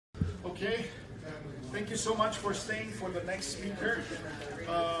Okay, thank you so much for staying for the next speaker.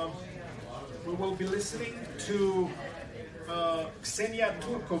 We will be listening to Ksenia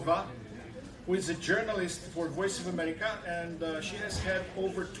Turkova, who is a journalist for Voice of America, and she has had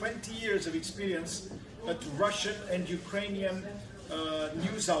over 20 years of experience at Russian and Ukrainian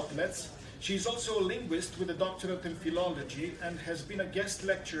news outlets. She's also a linguist with a doctorate in philology and has been a guest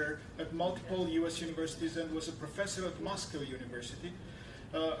lecturer at multiple US universities and was a professor at Moscow University.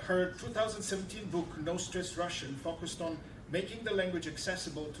 Her 2017 book, No Stress Russian, focused on making the language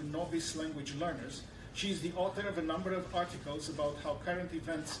accessible to novice language learners. She is the author of a number of articles about how current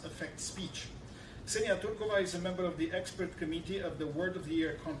events affect speech. Ksenia Turkova is a member of the expert committee of the Word of the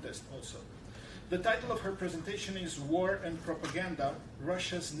Year contest also. The title of her presentation is War and Propaganda,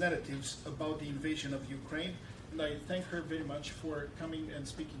 Russia's Narratives about the Invasion of Ukraine. And I thank her very much for coming and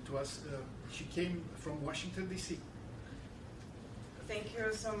speaking to us. She came from Washington, D.C. Thank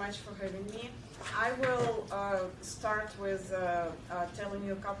you so much for having me. I will start with telling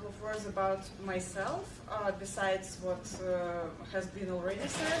you a couple of words about myself, besides what has been already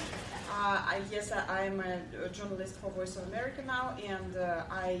said. Yes, I'm a journalist for Voice of America now, and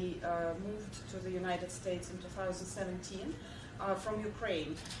I moved to the United States in 2017 from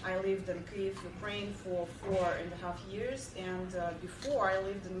Ukraine. I lived in Kyiv, Ukraine for 4.5 years, and before I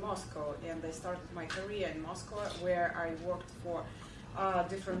lived in Moscow, and I started my career in Moscow, where I worked for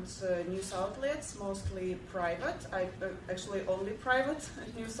different news outlets, mostly private, actually only private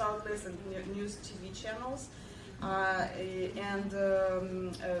news outlets and news TV channels.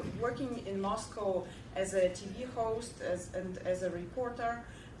 Working in Moscow as a TV host and as a reporter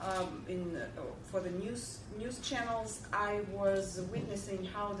for the news channels, I was witnessing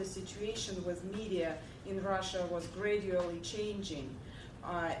how the situation with media in Russia was gradually changing.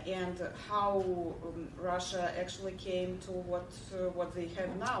 And how Russia actually came to what they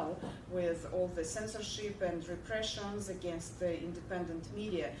have now, with all the censorship and repressions against the independent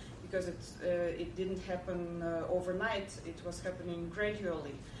media, because it didn't happen overnight. It was happening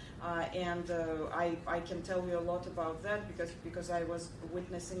gradually, and I can tell you a lot about that because I was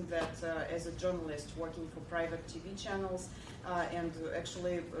witnessing that as a journalist working for private TV channels, and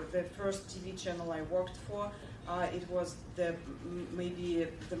actually the first TV channel I worked for. It was maybe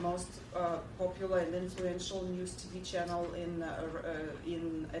the most popular and influential news TV channel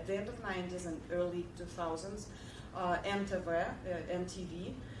at the end of 90s and early 2000s,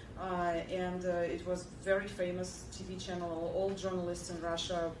 NTV, and it was very famous TV channel. All journalists in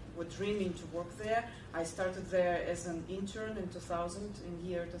Russia were dreaming to work there. I started there as an intern in 2000, in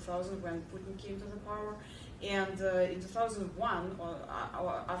year 2000, when Putin came to the power. And in 2001,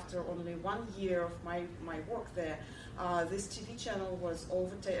 after only 1 year of my work there, this TV channel was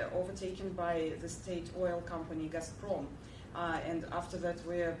overtaken by the state oil company Gazprom. And after that,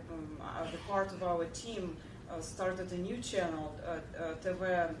 the part of our team started a new channel,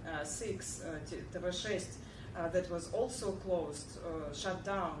 TV6, that was also closed, shut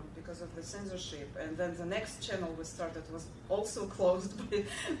down because of the censorship. And then the next channel we started was also closed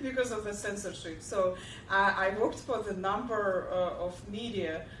because of the censorship. So I worked for the number of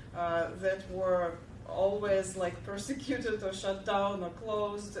media that were always like persecuted or shut down or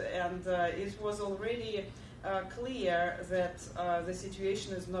closed, and it was already clear that the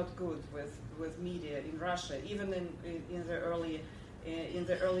situation is not good with media in Russia. Even in the early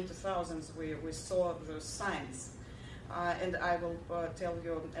 2000s, we saw those signs, and I will tell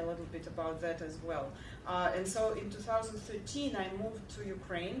you a little bit about that as well. And so in 2013, I moved to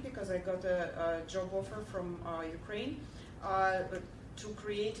Ukraine because I got a job offer from Ukraine to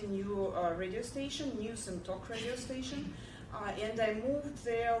create a new radio station, news and talk radio station. And I moved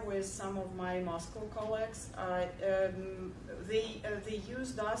there with some of my Moscow colleagues. They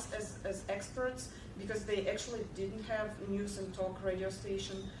used us as experts because they actually didn't have news and talk radio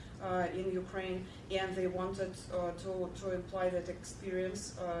station in Ukraine, and they wanted to apply that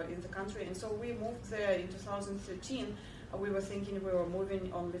experience in the country. And so we moved there in 2013. We were thinking we were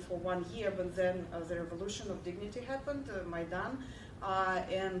moving only for 1 year, but then the Revolution of Dignity happened, Maidan,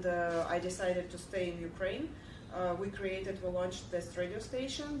 and I decided to stay in Ukraine. We launched this radio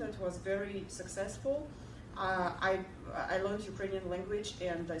station that was very successful. I learned Ukrainian language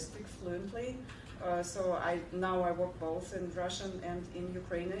and I speak fluently. So now I work both in Russian and in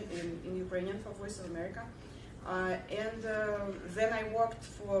Ukrainian for Voice of America. Then I worked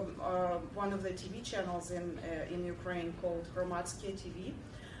for one of the TV channels in Ukraine called Hromadske TV.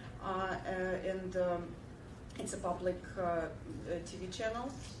 It's a public TV channel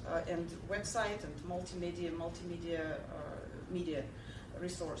and website and multimedia media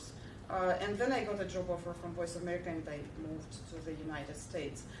resource. And then I got a job offer from Voice of America, and I moved to the United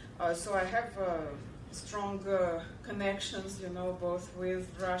States. So I have strong connections, both with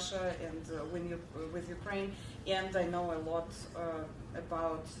Russia and with Ukraine, and I know a lot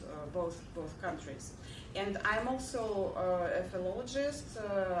about both countries. And I'm also a philologist.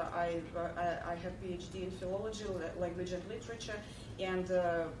 I have PhD in philology, language and literature, and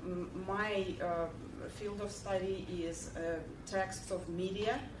my field of study is texts of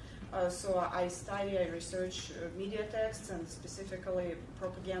media. So I research media texts, and specifically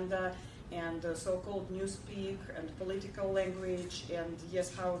propaganda and so-called newspeak and political language, and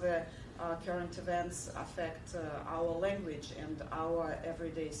yes, how the current events affect our language and our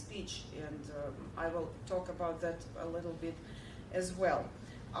everyday speech, and I will talk about that a little bit as well.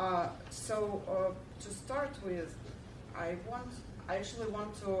 So to start with, I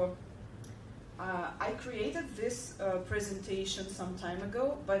created this presentation some time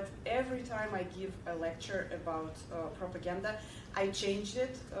ago, but every time I give a lecture about propaganda, I changed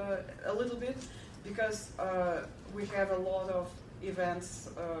it a little bit, because we have a lot of events,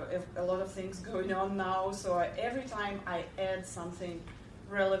 a lot of things going on now, so every time I add something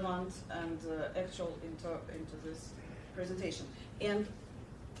relevant and actual into this presentation. And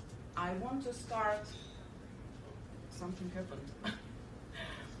I want to start, something happened.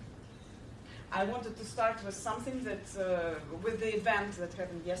 I wanted to start with something that, with the event that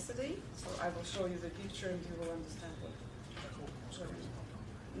happened yesterday. So I will show you the picture and you will understand what.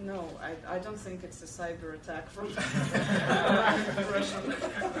 No, I don't think it's a cyber attack from Russian.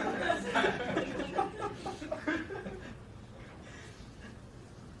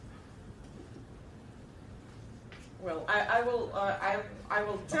 Well, I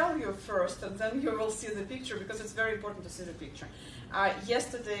will tell you first, and then you will see the picture, because it's very important to see the picture.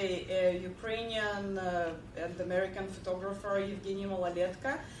 Yesterday, a Ukrainian and American photographer, Evgeny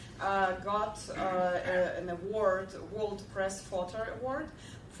Malaletka, got an award, World Press Photo Award,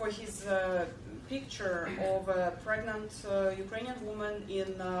 for his picture of a pregnant Ukrainian woman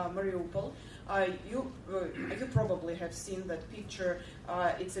in Mariupol. You probably have seen that picture.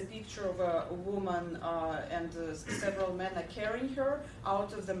 It's a picture of a woman and several men are carrying her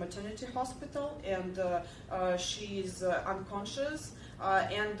out of the maternity hospital, and she's unconscious,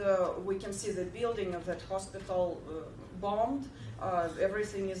 and we can see the building of that hospital bombed.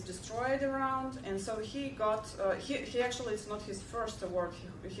 Everything is destroyed around, and so he got, he actually, it's not his first award,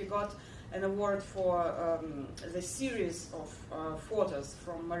 he got an award for the series of photos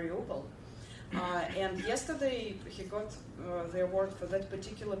from Mariupol. And yesterday he got the award for that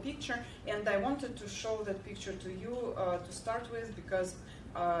particular picture, and I wanted to show that picture to you to start with, because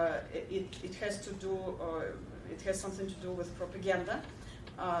it has to do, it has something to do with propaganda.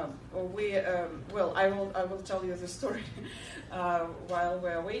 Well, I will tell you the story while we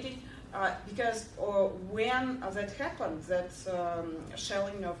are waiting, because when that happened, that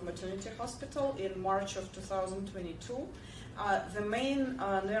shelling of maternity hospital in March of 2022. The main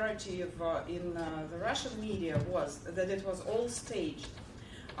narrative in the Russian media was that it was all staged.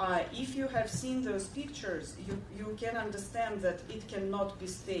 If you have seen those pictures, you can understand that it cannot be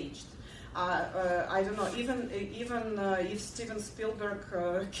staged. I don't know, even if Steven Spielberg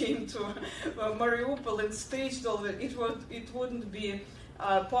came to Mariupol and staged all that, it wouldn't be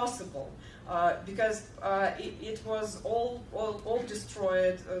possible. Because it was all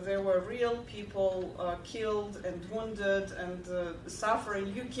destroyed. There were real people killed and wounded and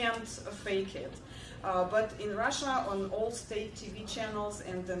suffering. You can't fake it. But in Russia, on all state TV channels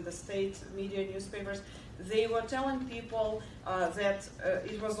and in the state media newspapers, they were telling people that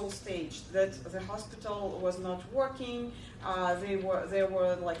it was all staged, that the hospital was not working. There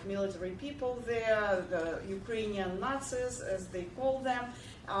were like military people there, the Ukrainian Nazis, as they call them.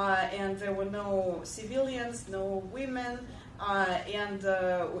 And there were no civilians, no women, and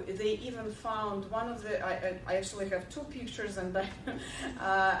they even found one of the, I actually have two pictures, and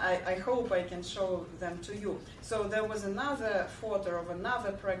I hope I can show them to you. So there was another photo of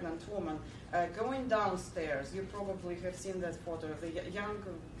another pregnant woman going downstairs. You probably have seen that photo, the young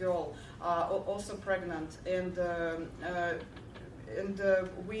girl, also pregnant, and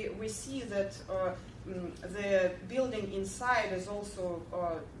we see that the building inside is also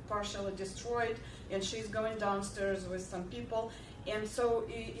partially destroyed, and she's going downstairs with some people. And so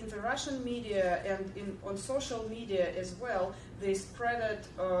in the Russian media and on social media as well, they spread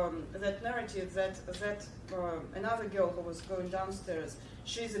that narrative that another girl who was going downstairs,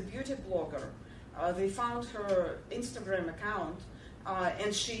 she's a beauty blogger. They found her Instagram account,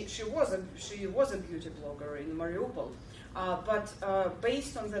 and she was a beauty blogger in Mariupol. But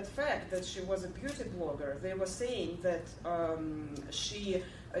based on that fact that she was a beauty blogger, they were saying that she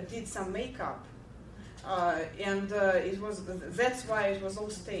did some makeup, and that's why it was all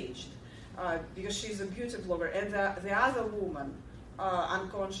staged, because she's a beauty blogger. And the other woman,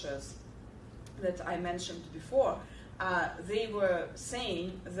 unconscious, that I mentioned before, they were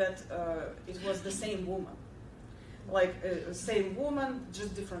saying that it was the same woman. Like, same woman,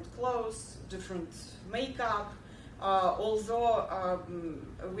 just different clothes, different makeup. Although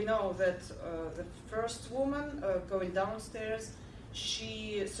we know that the first woman going downstairs,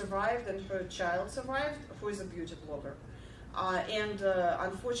 she survived and her child survived, who is a beauty blogger. And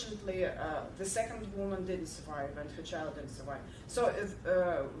unfortunately, the second woman didn't survive and her child didn't survive. So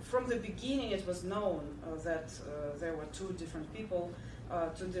from the beginning it was known that there were two different people,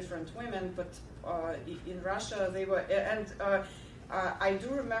 two different women, but in Russia they were, and I do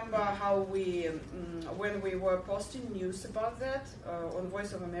remember how we, when we were posting news about that on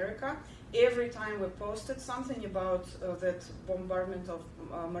Voice of America, every time we posted something about that bombardment of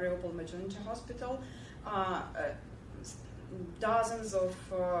Mariupol Maternity Hospital, dozens of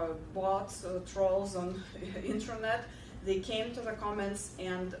bots, trolls on internet, they came to the comments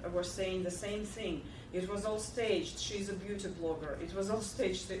and were saying the same thing. It was all staged. She's a beauty blogger. It was all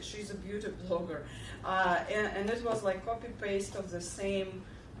staged. She's a beauty blogger, and it was like copy paste of the same,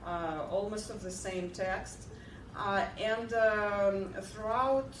 almost of the same text. And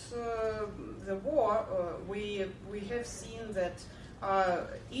throughout the war, we have seen that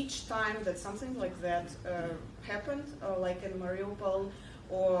each time that something like that happened, like in Mariupol,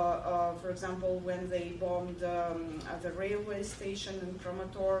 or for example when they bombed the railway station in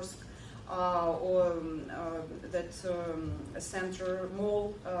Kramatorsk, or that center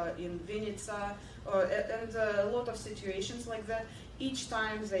mall in Vinnytsia, and a lot of situations like that. Each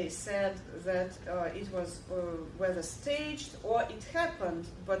time they said that it was whether staged or it happened,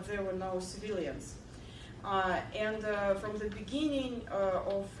 but there were no civilians. And from the beginning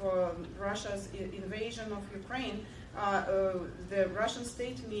of Russia's invasion of Ukraine, the Russian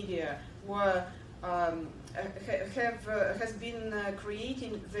state media were has been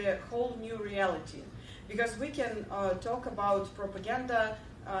creating the whole new reality, because we can talk about propaganda,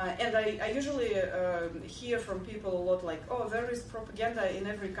 and I usually hear from people a lot like, oh, there is propaganda in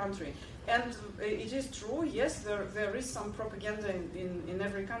every country, and it is true, yes, there is some propaganda in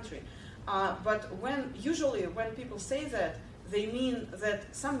every country, but usually when people say that, they mean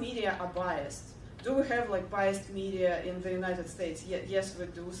that some media are biased. Do we have like biased media in the United States? Yes, we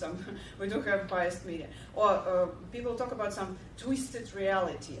do. We do have biased media. Or people talk about some twisted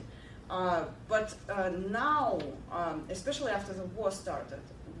reality. But now, especially after the war started,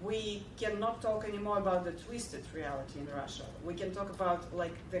 we cannot talk anymore about the twisted reality in Russia. We can talk about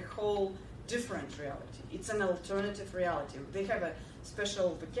like the whole different reality. It's an alternative reality. They have a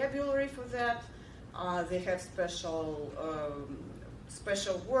special vocabulary for that. They have special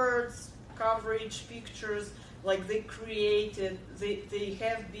words, coverage, pictures, like they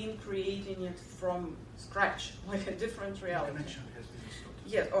have been creating it from scratch, like a different reality. Connection has been stopped.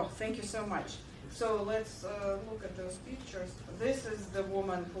 Yes, oh, thank you so much. So let's look at those pictures. This is the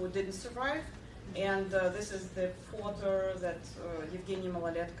woman who didn't survive, and this is the photo that Evgeny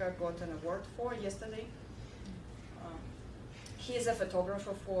Maloletka got an award for yesterday. He is a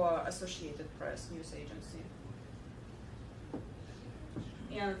photographer for Associated Press news agency.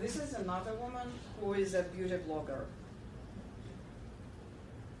 And this is another woman who is a beauty blogger.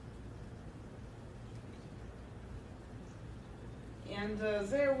 And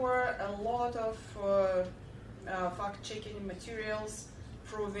there were a lot of fact-checking materials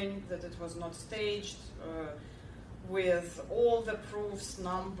proving that it was not staged, with all the proofs,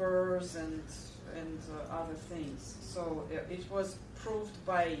 numbers, and other things. So it was proved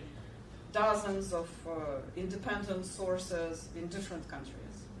by dozens of independent sources in different countries.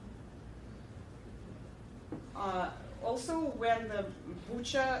 Also, when the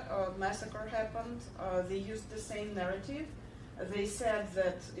Bucha massacre happened, they used the same narrative. They said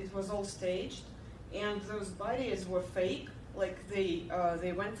that it was all staged, and those bodies were fake. Like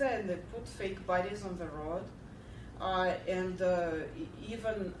they went there and they put fake bodies on the road, and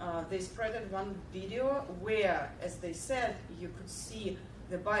even they spreaded one video where, as they said, you could see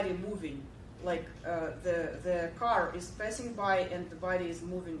the body moving, like the car is passing by and the body is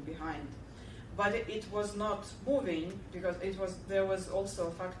moving behind. But it was not moving, because there was also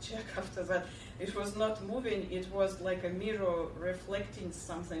a fact check after that. It was not moving, it was like a mirror reflecting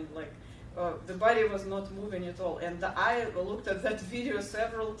something, like the body was not moving at all. And I looked at that video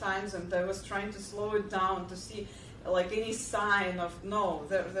several times and I was trying to slow it down to see like any sign of, no,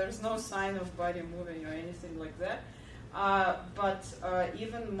 there's no sign of body moving or anything like that. But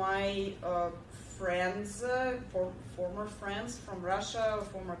even my friends, former friends from Russia,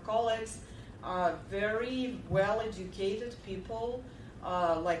 former colleagues, very well-educated people,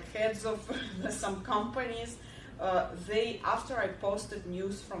 like heads of some companies, they, after I posted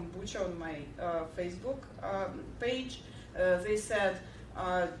news from Bucha on my Facebook page, they said,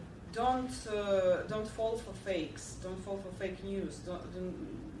 don't fall for fakes, don't fall for fake news,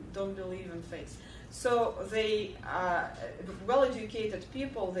 don't believe in fakes. So they, well-educated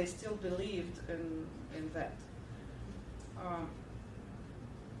people, they still believed in that.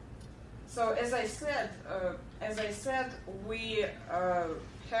 So as I said, we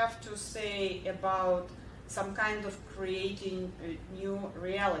have to say about some kind of creating a new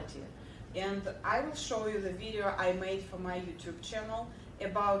reality. And I will show you the video I made for my YouTube channel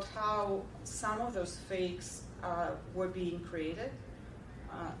about how some of those fakes were being created.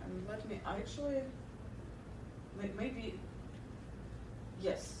 And let me actually, maybe,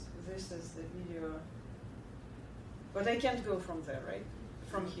 yes, this is the video. But I can't go from there, right?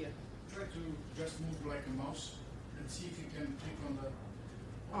 From here. Try to just move like a mouse and see if you can click on the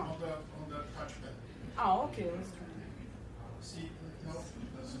touchpad. Oh, okay, let's try. See, no,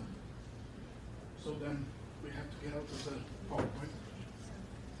 it doesn't. So then we have to get out of the PowerPoint.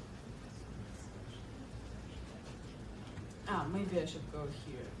 Maybe I should go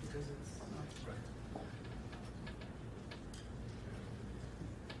here because it's not right.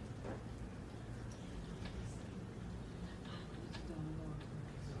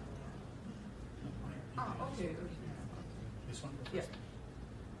 Okay. This one? Yeah.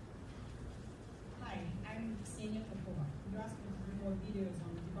 Hi, I'm Ksenia Popova. You asked me to do more videos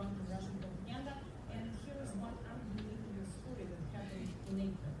on debunking Russian propaganda, and here is one unbelievable story that happened in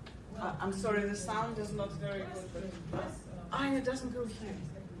April. Well, I'm sorry, the sound is not very good, but it doesn't go here.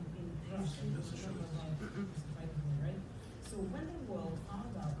 So when the world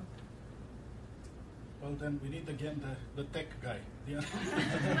found out. Well, then we need again the tech guy. Yeah.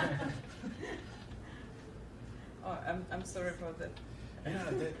 Oh, I'm sorry about that. Yeah,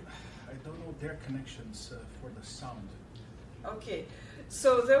 I don't know their connections for the sound. Okay,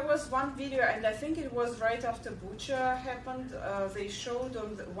 so there was one video, and I think it was right after Bucha happened. They showed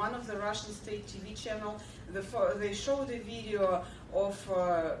on one of the Russian state TV channel. They showed a video of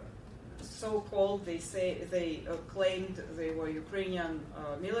so-called. They claimed they were Ukrainian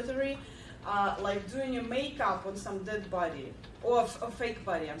military, like doing a makeup on some dead body or a fake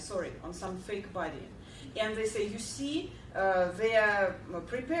body. I'm sorry, on some fake body. And they say, you see, they are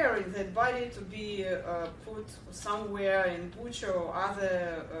preparing that body to be put somewhere in Bucha or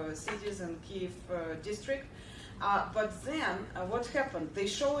other cities in Kiev district. But then, what happened? They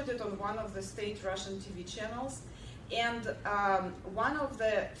showed it on one of the state Russian TV channels, and one of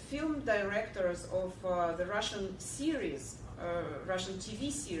the film directors of the Russian series, Russian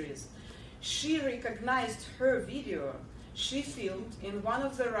TV series, she recognized her video. She filmed in one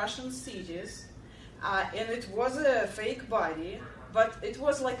of the Russian cities. And it was a fake body, but it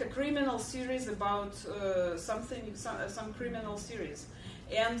was like a criminal series about some criminal series,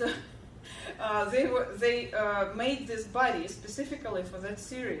 and they made this body specifically for that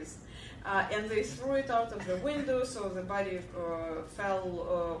series, and they threw it out of the window, so the body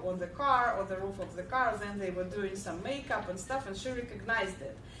fell on the car, on the roof of the car. Then they were doing some makeup and stuff, and she recognized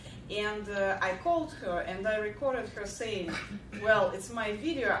it. And I called her and I recorded her saying, well, it's my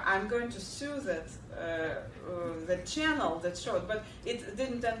video, I'm going to sue the channel that showed, but it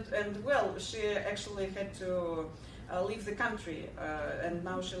didn't end well. She actually had to leave the country, and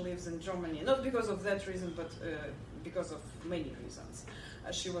now she lives in Germany. Not because of that reason, but because of many reasons.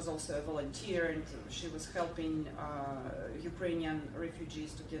 She was also a volunteer, and she was helping Ukrainian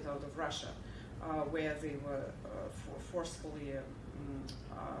refugees to get out of Russia, where they were forcefully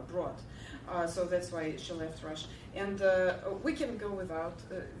brought. So that's why she left Russia. And we can go without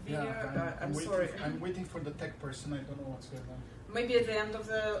video. Yeah, I'm sorry. I'm waiting for the tech person. I don't know what's going on. Maybe at the end of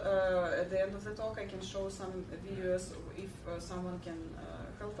the talk, I can show some videos if someone can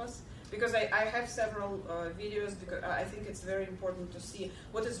help us. Because I have several videos. Because I think it's very important to see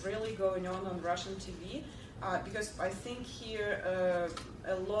what is really going on Russian TV. Because I think here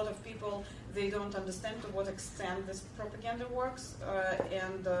a lot of people, they don't understand to what extent this propaganda works,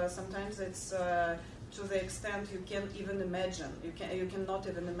 and sometimes it's to the extent you can't even imagine. You cannot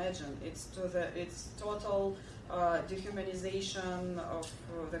even imagine. It's total dehumanization of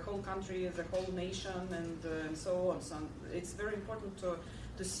the whole country, the whole nation, and so on. So it's very important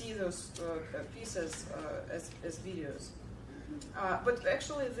to see those pieces as videos. But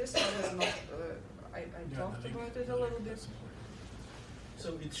actually, this one is not. I talked about it a little bit.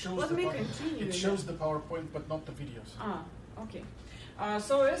 So it shows Let me continue. It shows the PowerPoint, but not the videos. Okay.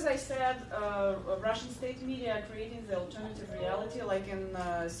 So as I said, Russian state media are creating the alternative reality, like in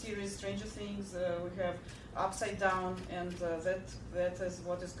series Stranger Things, we have Upside Down, and that is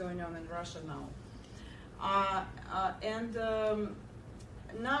what is going on in Russia now.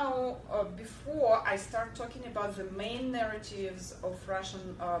 Now, before I start talking about the main narratives of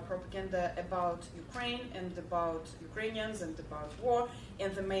Russian propaganda about Ukraine and about Ukrainians and about war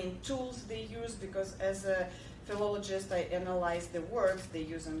and the main tools they use, because as a philologist I analyze the words they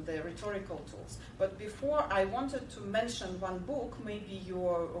use and the rhetorical tools. But before, I wanted to mention one book maybe you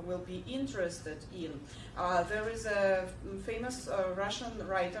will be interested in. There is a famous Russian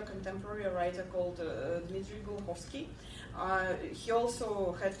writer, contemporary writer called Dmitry Glukhovsky. He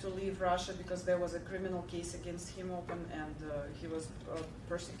also had to leave Russia because there was a criminal case against him open, and he was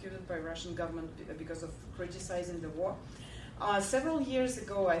persecuted by Russian government because of criticizing the war. Several years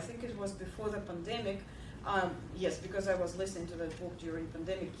ago, I think it was before the pandemic, yes, because I was listening to that book during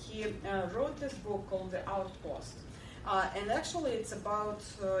pandemic, he wrote this book called The Outpost. And actually, it's a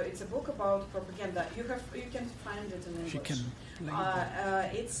book about propaganda. You can find it in English.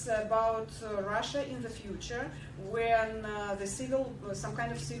 It's about Russia in the future, when some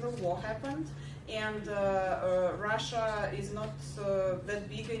kind of civil war happened, and Russia is not that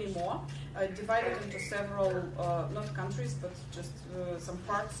big anymore, divided into several, not countries, but just some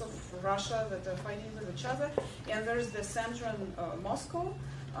parts of Russia that are fighting with each other. And there's the center in Moscow,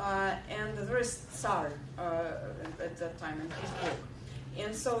 and there is Tsar at that time in his book.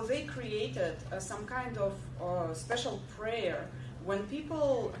 And so they created some kind of special prayer. When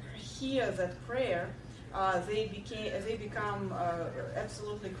people hear that prayer, they become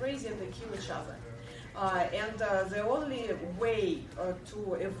absolutely crazy and they kill each other. And the only way to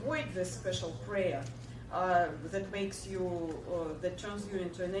avoid this special prayer that makes you, that turns you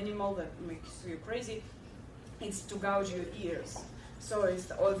into an animal, that makes you crazy, is to gouge your ears. So it's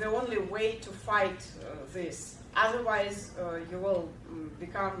the only way to fight this. Otherwise, you will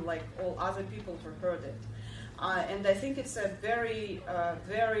become like all other people who heard it. And I think it's a very,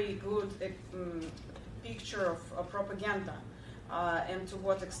 very good picture of propaganda and to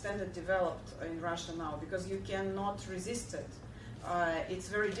what extent it developed in Russia now, because you cannot resist it. It's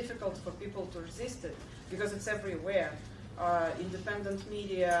very difficult for people to resist it because it's everywhere. Independent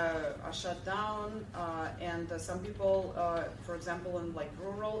media are shut down, and some people, for example, in like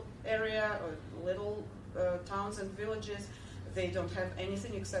rural area or little towns and villages, they don't have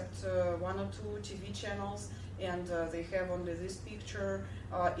anything except one or two TV channels, and they have only this picture.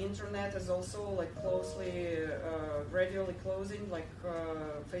 Internet is also like closely, gradually closing, like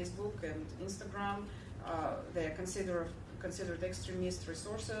Facebook and Instagram. They are considered extremist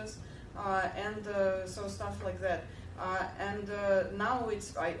resources, and so stuff like that. And now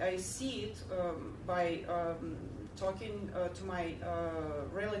I see it by talking to my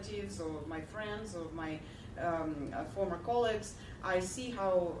relatives or my friends or my former colleagues. I see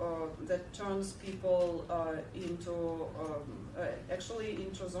how that turns people into actually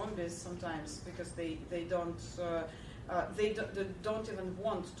into zombies sometimes, because they don't even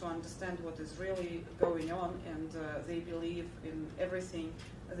want to understand what is really going on, and they believe in everything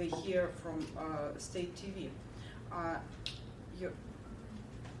they hear from state TV.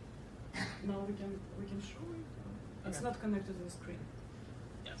 Now we can show it. It's Okay. not connected to the screen.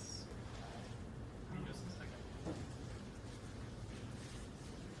 Yes. Give me just a second.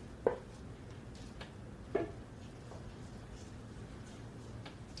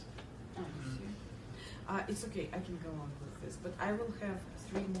 It's okay. I can go on with this, but I will have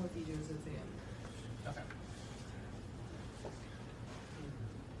 3 more videos at the end. Okay.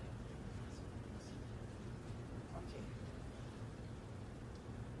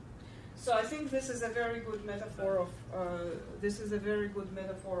 So I think this is a very good metaphor of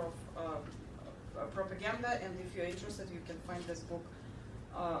propaganda, and if you're interested, you can find this book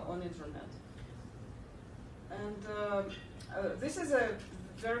on internet. And this is a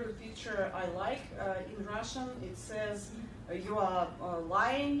very good picture I like. In Russian, it says, "You are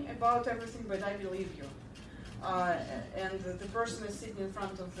lying about everything, but I believe you." And the person is sitting in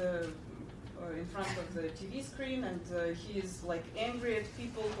front of the TV screen, and he is like angry at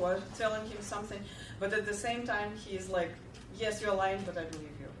people who are telling him something, but at the same time he is like, "Yes, you're lying, but I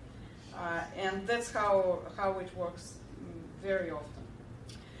believe you." And that's how it works very often.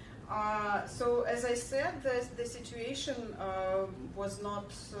 So as I said, the situation was not,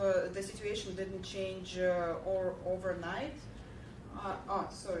 the situation didn't change overnight.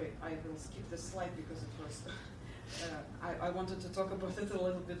 Sorry, I will skip this slide because it was I wanted to talk about it a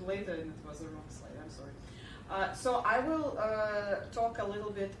little bit later, and it was the wrong slide. I'm sorry. So I will talk a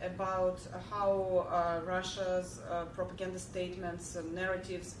little bit about how Russia's propaganda statements and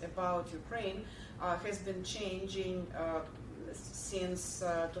narratives about Ukraine has been changing since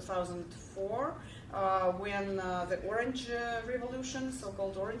 2004, when the Orange Revolution,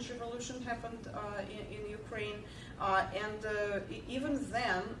 so-called Orange Revolution, happened in Ukraine. And even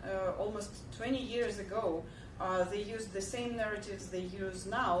then, almost 20 years ago, they used the same narratives they use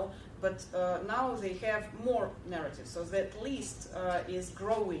now, but now they have more narratives, so that list is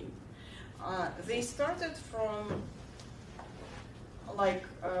growing. They started from, like,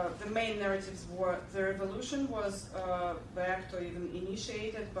 the main narratives were the revolution was backed or even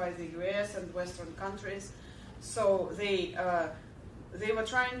initiated by the US and Western countries. So they were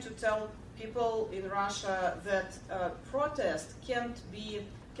trying to tell people in Russia that protest cannot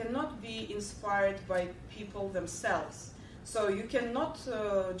be inspired by people themselves. So you cannot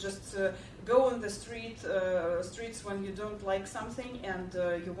just go on the streets when you don't like something and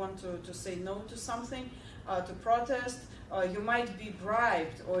you want to say no to something, to protest. You might be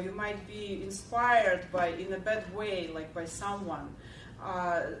bribed, or you might be inspired in a bad way, like by someone.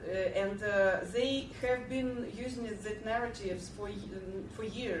 And they have been using that narratives for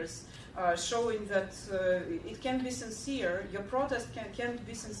years, showing that it can be sincere. Your protest can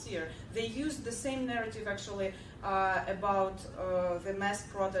be sincere. They used the same narrative actually about the mass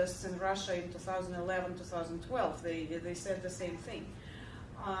protests in Russia in 2011, 2012. They said the same thing.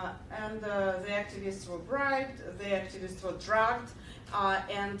 And the activists were bribed, the activists were drugged,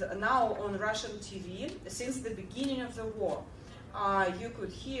 and now on Russian TV, since the beginning of the war, you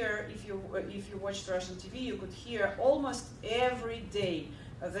could hear, if you watched Russian TV, you could hear almost every day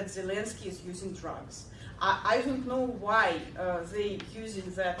that Zelensky is using drugs. I don't know why they using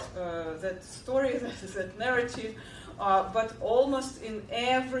that story, that narrative, but almost in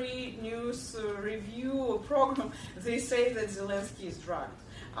every news review or program, they say that Zelensky is drugged.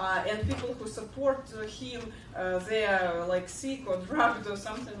 And people who support him, they are like sick or drugged or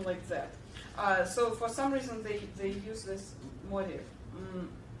something like that. So for some reason they use this motive.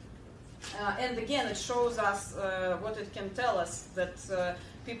 And again, it shows us what it can tell us, that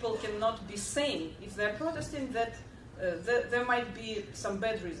people cannot be sane. If they're protesting, that there might be some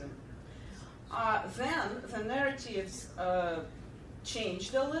bad reason. Then the narratives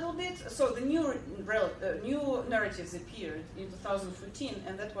changed a little bit. So the new narratives appeared in 2014,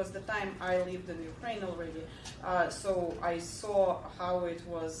 and that was the time I lived in Ukraine already. So I saw how it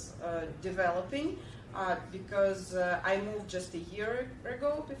was developing, because I moved just a year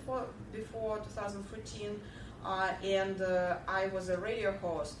ago, before 2014, and I was a radio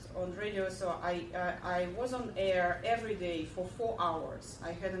host on radio. So I was on air every day for 4 hours.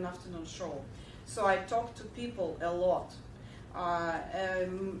 I had an afternoon show, so I talked to people a lot.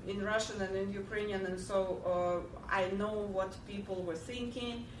 In Russian and in Ukrainian, and so I know what people were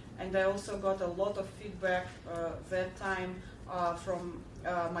thinking, and I also got a lot of feedback that time from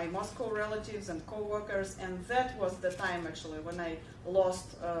my Moscow relatives and co-workers, and that was the time actually when I lost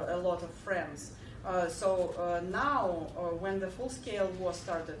a lot of friends. So now, when the full-scale war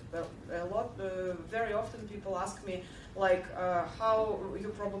started, very often people ask me, like, how you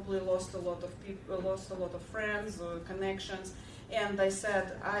probably lost a lot of people, lost a lot of friends or connections, and I said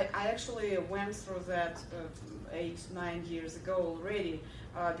I actually went through that 8-9 years ago already,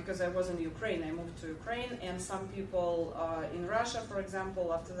 because I was in Ukraine. I moved to Ukraine, and some people in Russia, for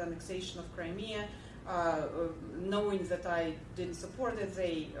example, after the annexation of Crimea, knowing that I didn't support it,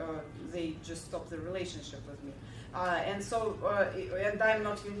 they just stopped the relationship with me. And so, and I'm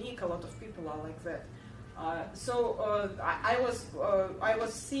not unique. A lot of people are like that. I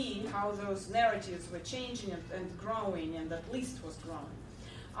was seeing how those narratives were changing and growing, and that list was growing.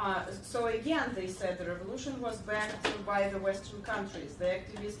 So again, they said the revolution was backed by the Western countries. The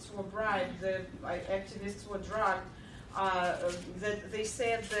activists were bribed. The activists were drugged. That they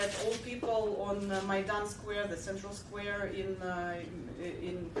said that all people on Maidan Square, the central square in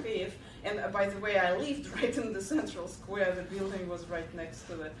Kyiv, and by the way, I lived right in the central square. The building was right next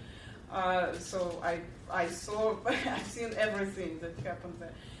to it. So I've seen everything that happened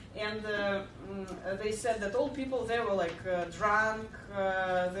there. And they said that all people there were like drunk.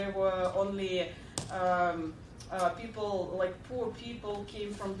 They were only people, like poor people,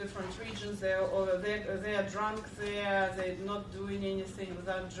 came from different regions. They are drunk there. They're not doing anything,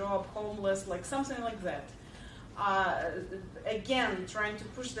 without job, homeless, like something like that. Again, trying to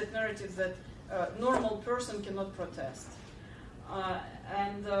push that narrative that normal person cannot protest.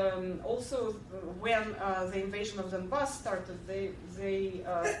 And also, when the invasion of Donbass started, they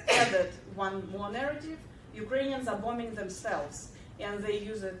added one more narrative, Ukrainians are bombing themselves, and they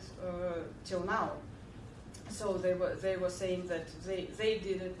use it till now. So they were saying that they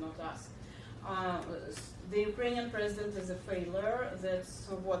did it, not us. The Ukrainian president is a failure. That's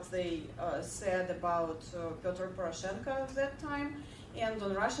what they said about Petro Poroshenko at that time. And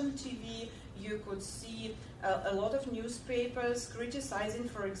on Russian TV, you could see a lot of newspapers criticizing,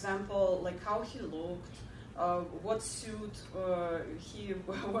 for example, like how he looked, what suit he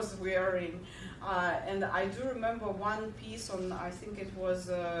was wearing. And I do remember one piece on, I think it was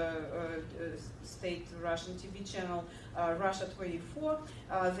a state Russian TV channel, Russia 24.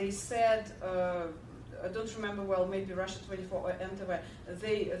 They said, I don't remember well, maybe Russia 24 or NTV,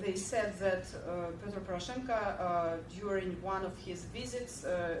 they said that Petro Poroshenko, during one of his visits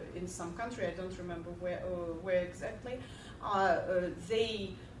in some country, I don't remember where exactly,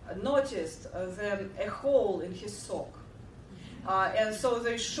 they noticed a hole in his sock. And so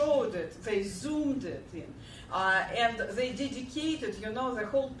they showed it, they zoomed it in, and they dedicated, you know, the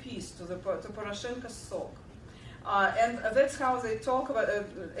whole piece to Poroshenko's sock. And that's how they talk about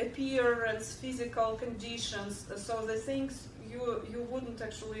appearance, physical conditions. So the things you wouldn't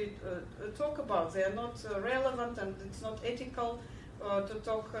actually talk about, they are not relevant, and it's not ethical to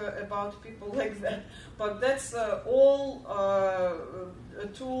talk about people like that. But that's all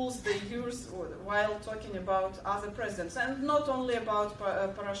tools they use while talking about other presidents, and not only about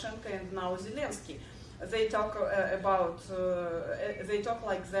Poroshenko and now Zelensky. They talk they talk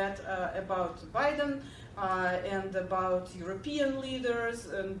like that about Biden. And about European leaders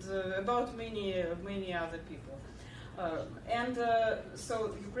and about many other people.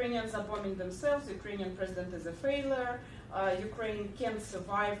 So Ukrainians are bombing themselves, Ukrainian president is a failure, Ukraine can't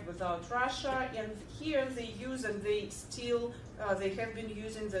survive without Russia, and here they use and they still, they have been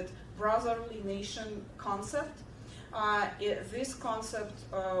using that brotherly nation concept. This concept,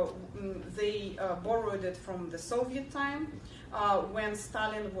 they borrowed it from the Soviet time, when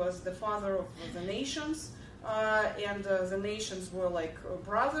Stalin was the father of the nations, and the nations were like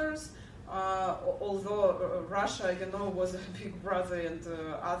brothers, although Russia, you know, was a big brother, and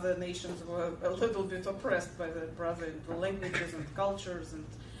other nations were a little bit oppressed by that brother in the languages and cultures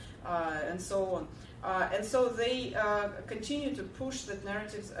and so on. And so they continue to push that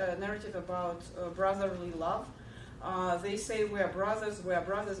narrative about brotherly love. They say we are brothers,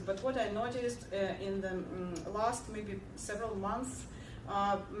 but what I noticed in the last maybe several months,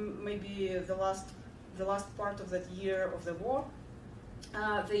 maybe the last part of that year of the war,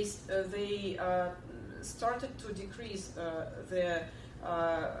 they started to decrease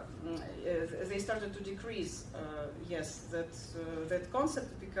they started to decrease that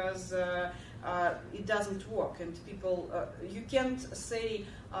concept, because it doesn't work, and people you can't say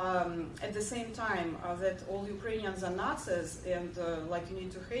at the same time that all Ukrainians are Nazis and like you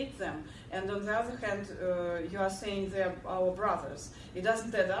need to hate them, and on the other hand you are saying they're our brothers. It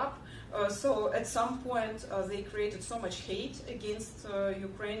doesn't add up. So at some point they created so much hate against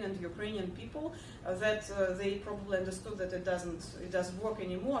Ukraine and Ukrainian people that they probably understood that it doesn't work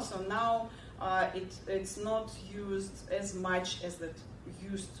anymore. So now it's not used as much as that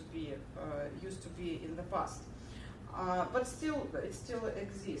used to be in the past. But still, it still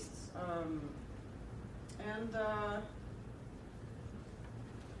exists.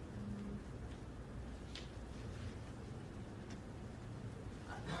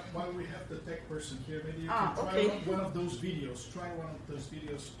 While we have the tech person here, maybe you can try one of those videos. Try one of those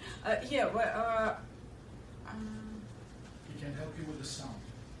videos. Yeah, well, He can help you with the sound.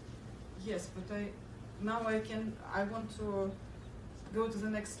 yes, but I want to go to the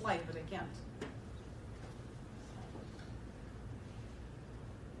next slide, but I can't.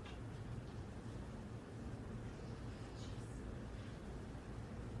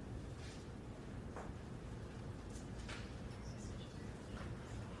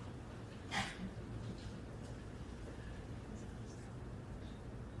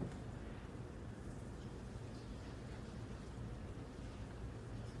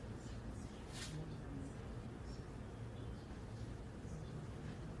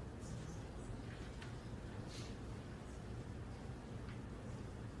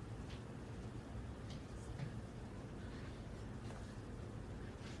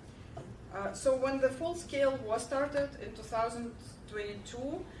 So when the full-scale war started in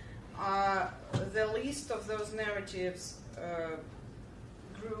 2022, the list of those narratives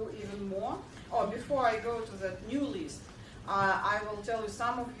grew even more. Oh, before I go to that new list, I will tell you,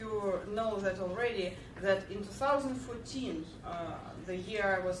 some of you know that already, that in 2014, the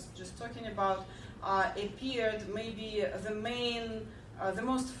year I was just talking about, appeared maybe the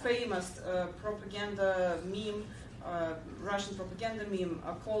most famous propaganda meme, Russian propaganda meme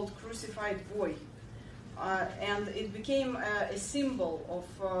called "Crucified Boy." And it became a symbol of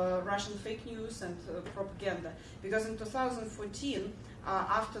Russian fake news and propaganda. Because in 2014,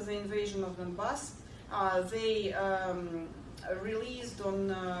 after the invasion of Donbass, they released on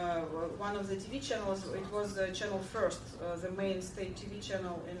one of the TV channels, it was Channel First, the main state TV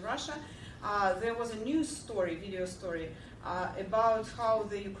channel in Russia. There was a news story, video story, about how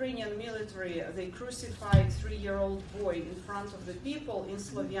the Ukrainian military, they crucified 3-year-old boy in front of the people in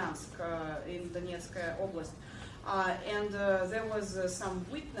Slavyansk, in Donetsk Oblast. And there was some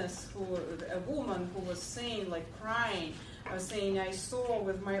witness, a woman who was saying, like crying, saying, I saw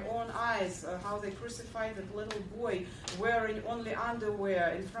with my own eyes how they crucified that little boy wearing only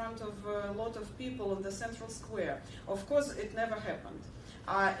underwear in front of a lot of people in the central square. Of course, it never happened.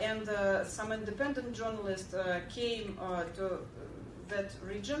 And some independent journalists came to that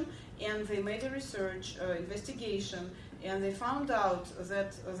region, and they made a research, investigation, and they found out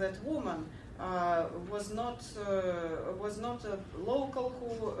that that woman was not a local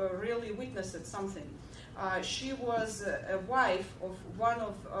who really witnessed something. She was a wife of one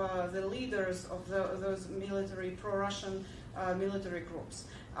of the leaders of those military, pro-Russian military groups.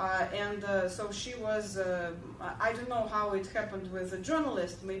 So she was, I don't know how it happened with the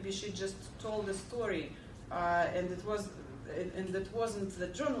journalist, maybe she just told a story, and it wasn't the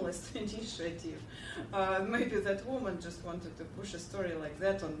journalist's initiative. Maybe that woman just wanted to push a story like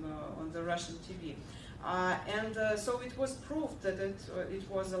that on the Russian TV. So it was proved that it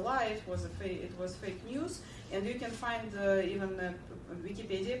was a lie, it was fake news, and you can find even a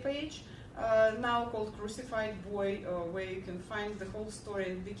Wikipedia page now called Crucified Boy, where you can find the whole story.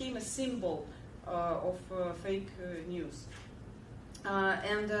 It became a symbol of fake news.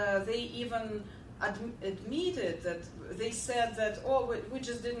 They even admitted that they said that, oh, we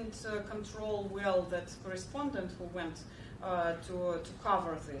just didn't control well that correspondent who went to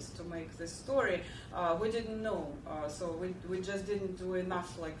cover this, to make this story. We didn't know, so we just didn't do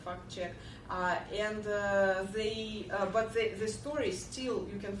enough, like fact check. But the story still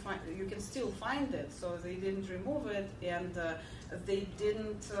you can still find it. So they didn't remove it, and they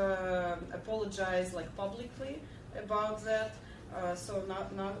didn't apologize like publicly about that. So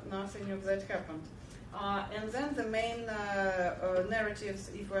nothing of that happened. And then the main narratives,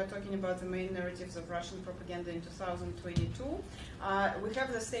 if we're talking about the main narratives of Russian propaganda in 2022, we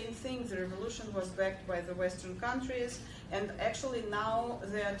have the same thing. The revolution was backed by the Western countries, and actually now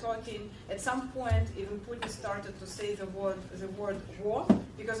they are talking, at some point even Putin started to say the word war,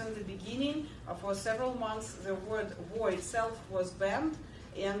 because in the beginning, for several months, the word war itself was banned.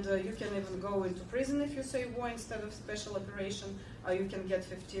 And you can even go into prison if you say war instead of special operation. You can get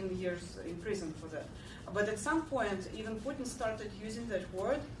 15 years in prison for that. But at some point, even Putin started using that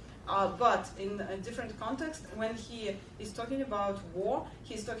word, but in a different context. When he is talking about war,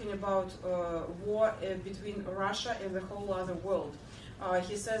 he's talking about war between Russia and the whole other world.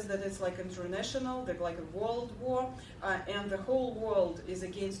 He says that it's like international, like a world war, and the whole world is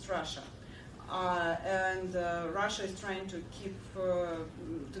against Russia. Russia is trying to keep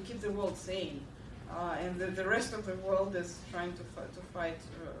the world sane, and the rest of the world is trying to fight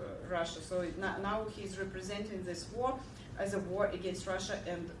Russia. So now he's representing this war as a war against Russia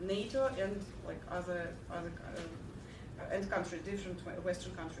and NATO and like other different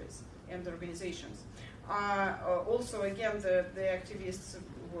Western countries and organizations. Also, again, the activists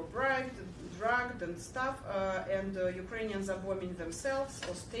were bribed, drugged and stuff, and Ukrainians are bombing themselves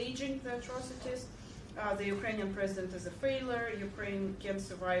or staging the atrocities. The Ukrainian president is a failure. Ukraine can't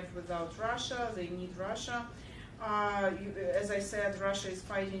survive without Russia. They need Russia. As I said, Russia is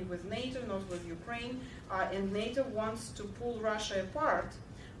fighting with NATO, not with Ukraine, and NATO wants to pull Russia apart.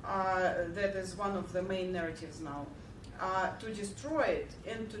 That is one of the main narratives now. To destroy it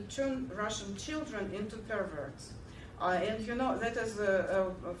and to turn Russian children into perverts. And you know, that is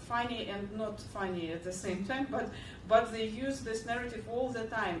funny and not funny at the same time, but they use this narrative all the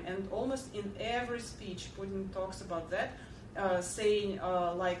time, and almost in every speech Putin talks about that, saying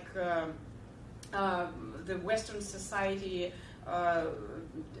the Western society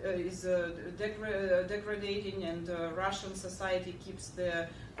is degrading, and Russian society keeps the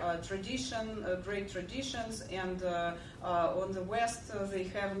great traditions, and on the West they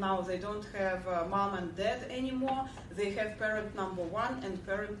don't have mom and dad anymore. They have parent number 1 and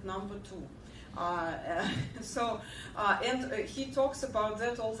parent number 2. And he talks about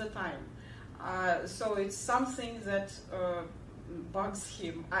that all the time. So it's something that bugs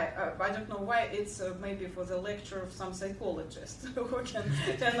him. I don't know why. It's maybe for the lecture of some psychologist who can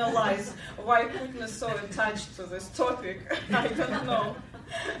analyze why Putin is so attached to this topic. I don't know.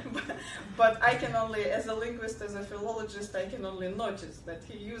 but I can only, as a linguist, as a philologist, I can only notice that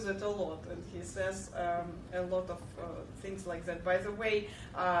he uses it a lot, and he says a lot of things like that. By the way,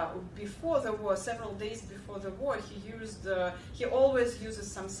 before the war, several days before the war, he always uses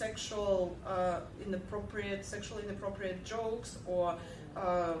some sexually inappropriate jokes or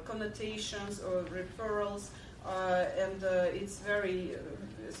connotations or referrals, and it's very,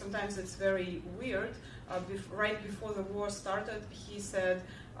 sometimes it's very weird. Right before the war started, he said,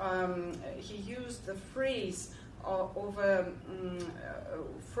 he used the phrase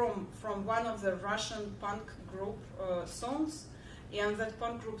from one of the Russian punk group songs, and that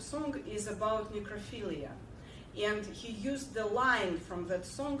punk group song is about necrophilia. And he used the line from that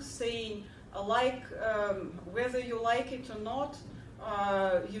song saying, whether you like it or not,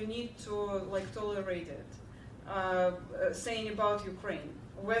 you need to tolerate it. Saying about Ukraine,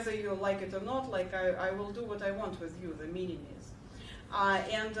 whether you like it or not, I will do what I want with you, the meaning is.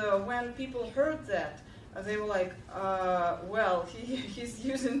 And when people heard that, they were like, well, he's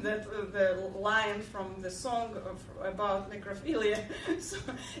using the line from the song about necrophilia. So,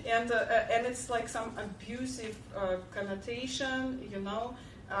 and it's like some abusive connotation, you know,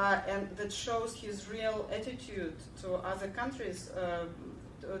 and that shows his real attitude to other countries,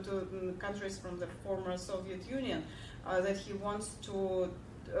 to countries from the former Soviet Union, that he wants to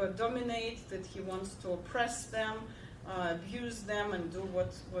dominate, that he wants to oppress them, abuse them, and do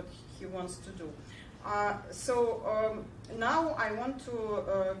what he wants to do. So now I want to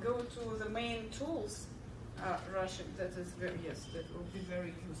go to the main tools. Russia, that is very, yes, that will be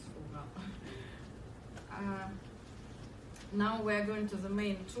very useful now. Now we're going to the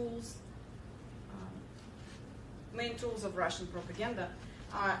main tools of Russian propaganda,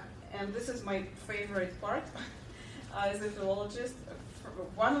 and this is my favorite part as a philologist.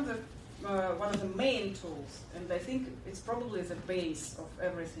 One of the main tools, and I think it's probably the base of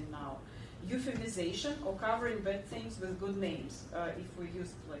everything now, euphemization, or covering bad things with good names, if we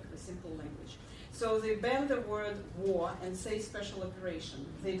use the simple language. So they ban the word war and say special operation.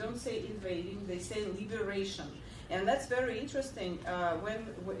 They don't say invading, they say liberation. And that's very interesting.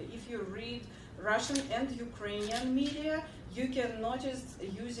 If you read Russian and Ukrainian media, you can notice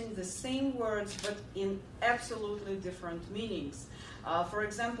using the same words but in absolutely different meanings. For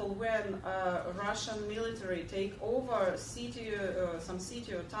example, when Russian military take over some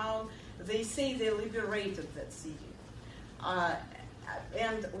city or town, they say they liberated that city.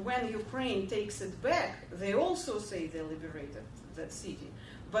 And when Ukraine takes it back, they also say they liberated that city.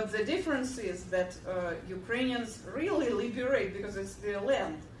 But the difference is that Ukrainians really liberate because it's their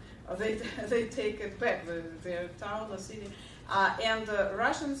land. They take it back, their town or city. And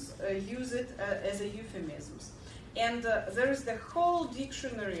Russians use it as a euphemisms. And there is the whole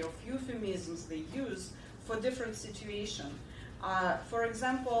dictionary of euphemisms they use for different situations. For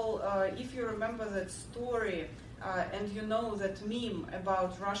example, if you remember that story and you know that meme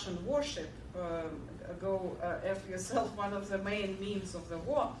about Russian warship, go F yourself, one of the main memes of the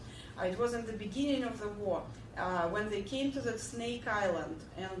war. It was in the beginning of the war when they came to that Snake Island,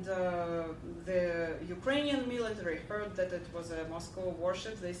 and the Ukrainian military heard that it was a Moscow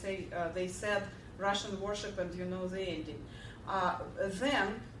warship. They said Russian warship, and you know the ending.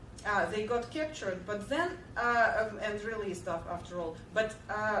 Then they got captured, but then and released after all. But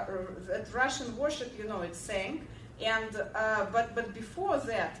that Russian warship, you know, it sank, and but before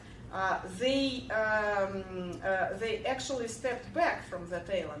that. They actually stepped back from that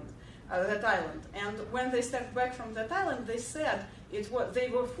island, and when they stepped back from that island, they said they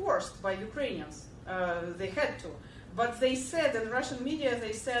were forced by Ukrainians. They had to, but they said in Russian media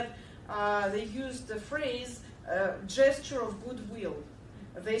they used the phrase gesture of goodwill.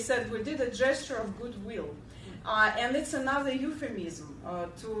 They said we did a gesture of goodwill, and it's another euphemism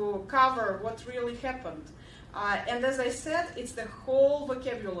to cover what really happened. And as I said, it's the whole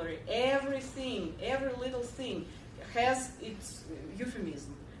vocabulary. Everything, every little thing has its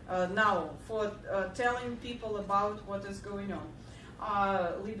euphemism now for telling people about what is going on.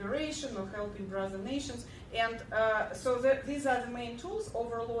 Liberation or helping brother nations. And so these are the main tools: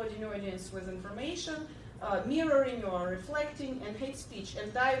 overloading audience with information, mirroring or reflecting, and hate speech.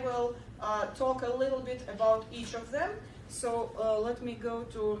 And I will talk a little bit about each of them. So let me go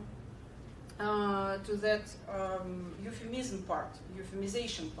to that euphemisation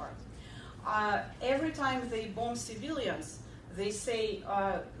part. Every time they bomb civilians, they say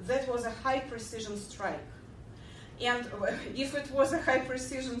that was a high precision strike. And if it was a high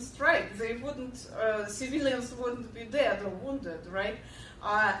precision strike, they wouldn't, civilians wouldn't be dead or wounded, right?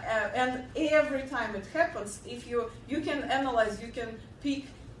 And every time it happens, if you can analyze, you can pick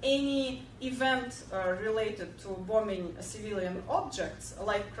any event related to bombing civilian objects,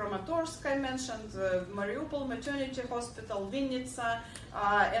 like Kramatorsk I mentioned, Mariupol Maternity Hospital, Vinnytsia,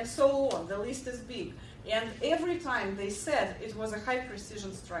 and so on. The list is big. And every time they said it was a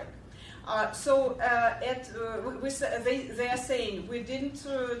high-precision strike. They are saying we didn't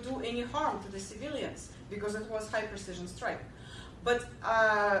do any harm to the civilians because it was high-precision strike. But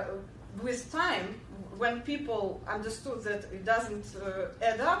with time, when people understood that it doesn't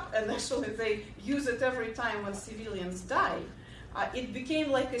add up, and actually they use it every time when civilians die, it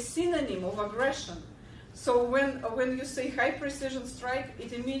became like a synonym of aggression. So when you say high-precision strike,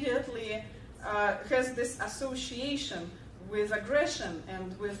 it immediately has this association with aggression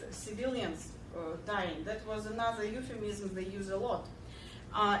and with civilians dying. That was another euphemism they use a lot.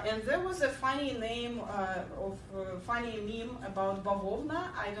 And there was a funny name funny meme about bavovna.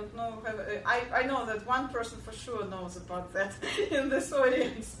 I don't know. I know that one person for sure knows about that in this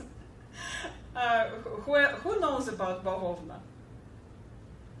audience. Who knows about bavovna?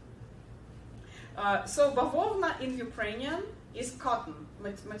 So bavovna in Ukrainian is cotton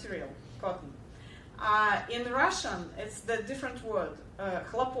material, cotton. In Russian, it's the different word,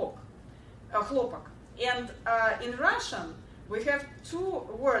 хлопок. And in Russian, we have two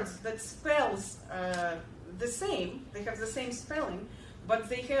words that spells the same. They have the same spelling, but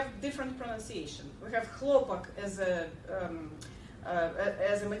they have different pronunciation. We have хлопок as a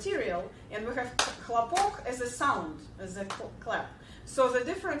material, and we have хлопок as a sound, as a clap. So the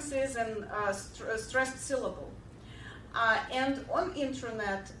difference is in stressed syllable. And on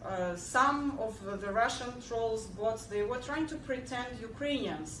internet, some of the Russian trolls, bots, they were trying to pretend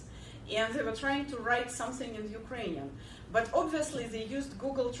Ukrainians, and they were trying to write something in Ukrainian. But obviously they used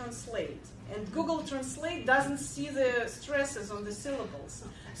Google Translate, and Google Translate doesn't see the stresses on the syllables.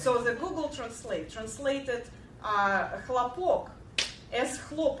 So the Google Translate translated хлопок as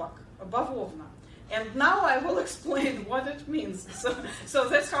хлопок, bavovna. And now I will explain what it means. So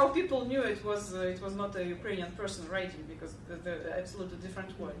that's how people knew it was not a Ukrainian person writing, because they're absolutely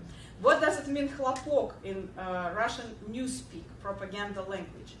different word. What does it mean хлопок in Russian newspeak, propaganda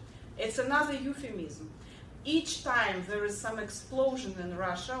language? It's another euphemism. Each time there is some explosion in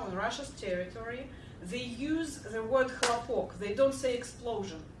Russia, on Russia's territory, they use the word хлопок. They don't say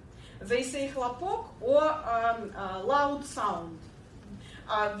explosion. They say хлопок or loud sound.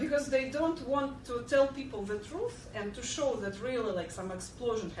 Because they don't want to tell people the truth and to show that really like some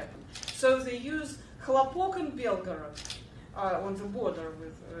explosion happened. So they use хлопок in Belgorod, on the border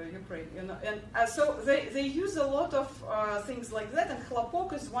with Ukraine. And so they use a lot of things like that, and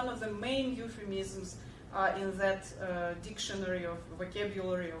хлопок is one of the main euphemisms in that dictionary of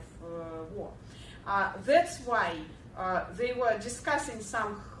vocabulary of war. That's why they were discussing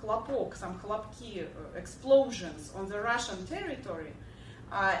some хлопок, some хлопки explosions on the Russian territory.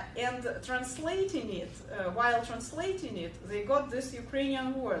 And translating it, while translating it, they got this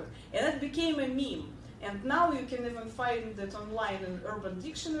Ukrainian word, and it became a meme. And now you can even find it online in Urban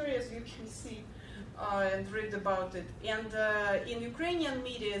Dictionary, as you can see, and read about it. And in Ukrainian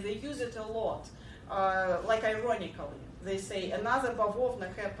media, they use it a lot, like ironically. They say, another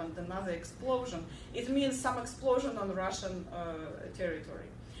bavovna happened, another explosion. It means some explosion on Russian territory.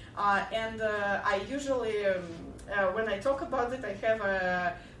 And I usually, when I talk about it, I have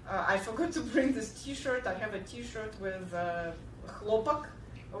I forgot to bring this T-shirt. I have a T-shirt with хлопок,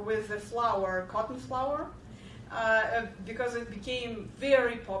 with the flour, cotton flour, because it became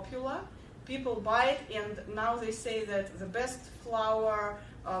very popular. People buy it, and now they say that the best flour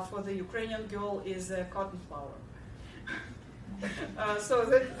for the Ukrainian girl is cotton flour. So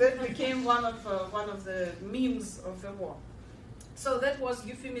that became one of the memes of the war. So that was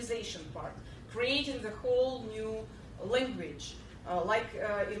euphemization part, creating the whole new language. Like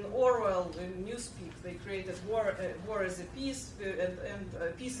in Orwell, in Newspeak, they created war as a peace, and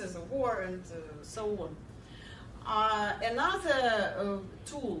peace as a war, and so on. Another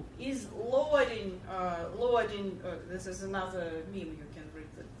tool is loading. This is another meme, you can read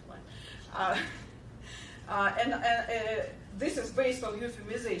that line. And this is based on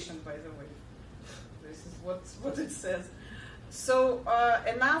euphemization, by the way. This is what it says. So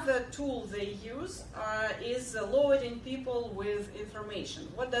another tool they use is loading people with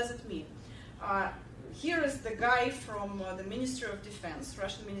information. What does it mean? Here is the guy from the Ministry of Defense,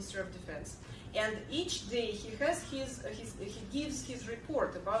 Russian Ministry of Defense, and each day he gives his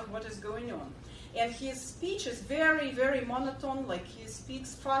report about what is going on. And his speech is very, very monotone, like he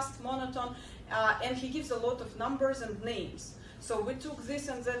speaks fast, monotone, and he gives a lot of numbers and names. So we took this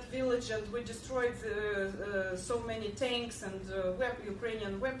and that village, and we destroyed so many tanks and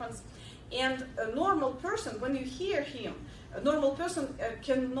Ukrainian weapons. And a normal person, when you hear him, A normal person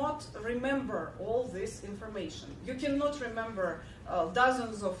cannot remember all this information. You cannot remember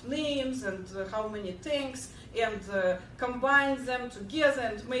dozens of names and how many things, and combine them together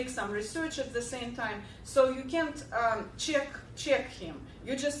and make some research at the same time. So you can't check him.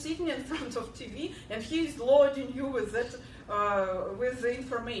 You're just sitting in front of TV and he's loading you with that with the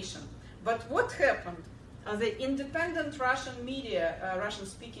information. But what happened? The independent Russian media,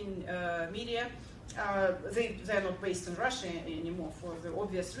 Russian-speaking media, they're not based in Russia anymore for the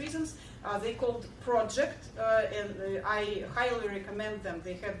obvious reasons. They called Project, and I highly recommend them.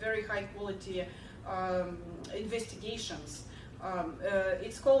 They have very high quality investigations.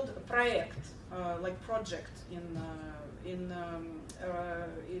 It's called Project, like project in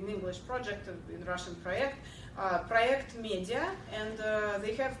English, project, in Russian Project. Project Media, and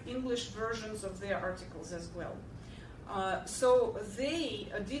they have English versions of their articles as well. So they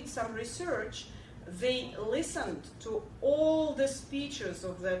did some research. They listened to all the speeches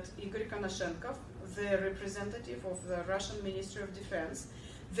of that Igor Konashenkov, the representative of the Russian Ministry of Defense.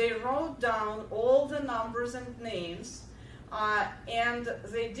 They wrote down all the numbers and names, and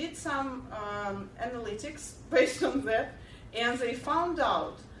they did some analytics based on that, and they found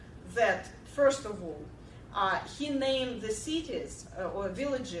out that, first of all, he named the cities or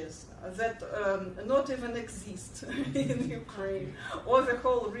villages that not even exist in Ukraine, or the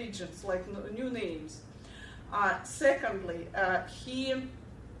whole regions, like new names. Secondly, he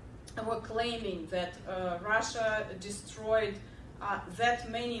was claiming that Russia destroyed that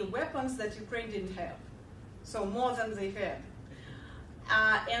many weapons that Ukraine didn't have, so more than they had.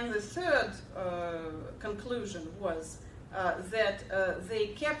 And the third conclusion was that they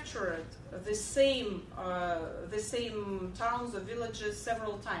captured the same towns or villages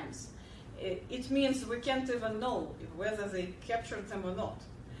several times. It means we can't even know whether they captured them or not.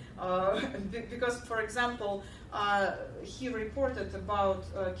 Because, for example, he reported about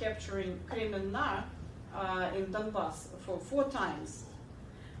capturing Kremenna in Donbass for 4 times.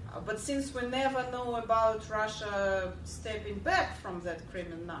 But since we never know about Russia stepping back from that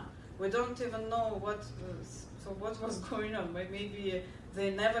Kremenna, we don't even know what was going on. Maybe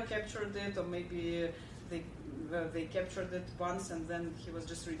they never captured it, or maybe they captured it once and then he was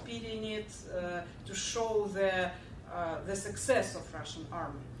just repeating it to show the success of Russian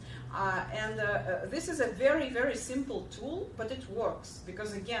army. This is a very, very simple tool, but it works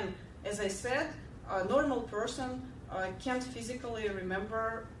because, again, as I said, a normal person can't physically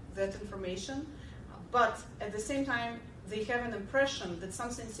remember that information, but at the same time they have an impression that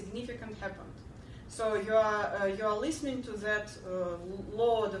something significant happened. So you are listening to that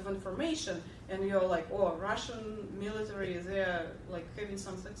load of information, and you're like, oh, Russian military, they're like having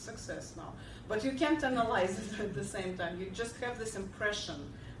some success now. But you can't analyze it at the same time. You just have this impression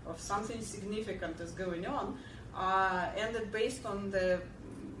of something significant is going on, and it's based on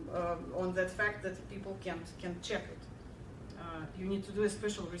that fact that people can't check it. You need to do a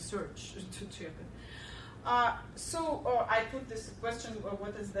special research to check it. So I put this question,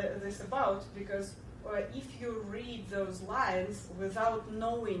 what is this about? Because if you read those lines without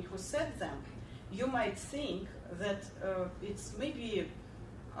knowing who said them, you might think that it's maybe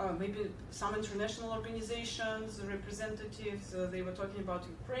some international organizations, representatives, they were talking about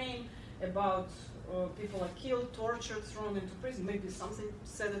Ukraine, about people are killed, tortured, thrown into prison. Maybe something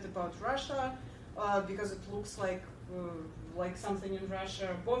said it about Russia, because it looks like something in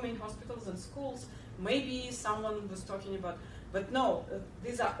Russia, bombing hospitals and schools. Maybe someone was talking about, but no,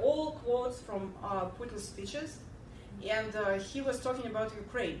 these are all quotes from Putin's speeches, and he was talking about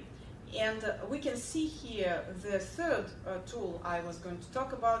Ukraine. And we can see here the third tool I was going to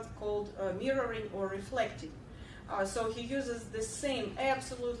talk about, called mirroring or reflecting. So he uses the same,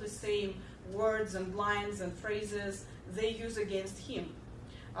 absolutely same words and lines and phrases they use against him.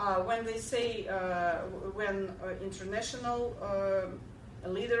 When they say, when international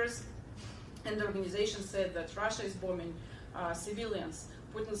leaders and organizations said that Russia is bombing civilians,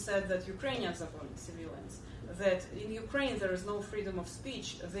 Putin said that Ukrainians are bombing civilians, that in Ukraine there is no freedom of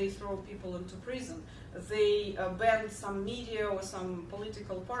speech, they throw people into prison, they ban some media or some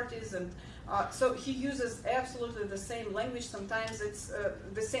political parties, and so he uses absolutely the same language. Sometimes it's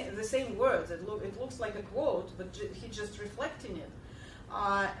the same words. It looks like a quote, but he's just reflecting it.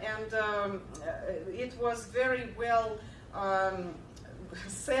 It was very well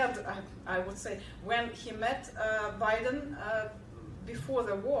said, I would say, when he met Biden before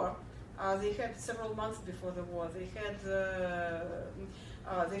the war. They had several months before the war. They had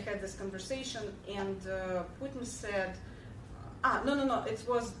this conversation, and Putin said, no, it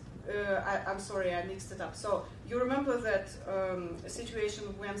was. I'm sorry, I mixed it up. So you remember that situation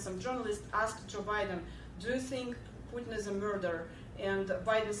when some journalist asked Joe Biden, "Do you think Putin is a murderer, and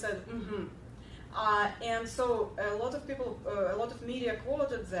Biden said, mm-hmm. And so a lot of people, a lot of media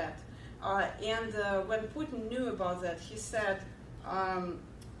quoted that. And when Putin knew about that, he said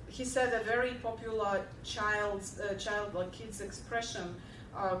a very popular kids expression,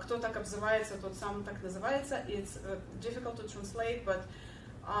 кто так обзывается, тот сам так называется. It's difficult to translate, but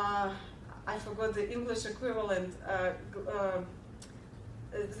I forgot the English equivalent.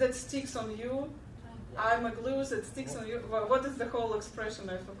 That sticks on you. I'm a glue that sticks on you. What is the whole expression?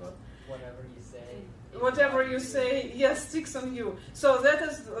 I forgot. Whatever you say. Whatever you say, yes, sticks on you. So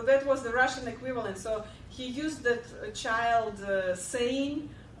that was the Russian equivalent. So he used that child saying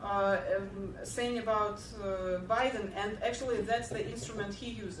about Biden, and actually that's the instrument he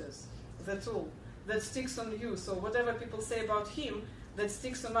uses, the tool that sticks on you. So whatever people say about him, that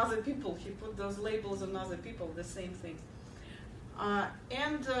sticks on other people. He put those labels on other people, the same thing.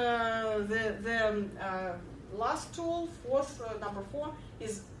 And the last tool, number 4,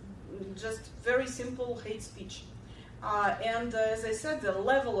 is just very simple hate speech. And as I said, the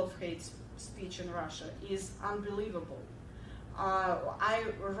level of hate speech in Russia is unbelievable. I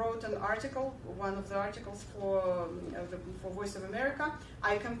wrote an article, one of the articles for Voice of America.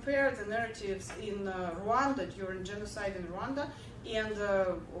 I compared the narratives in Rwanda during genocide in Rwanda and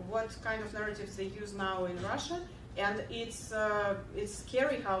what kind of narratives they use now in Russia. And it's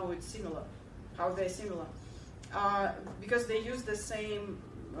scary how they're similar, because they use the same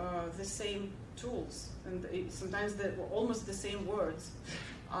tools, and sometimes almost the same words,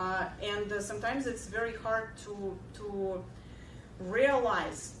 and sometimes it's very hard to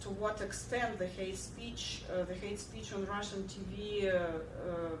realize to what extent the hate speech on Russian TV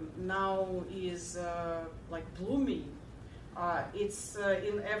now is like blooming. It's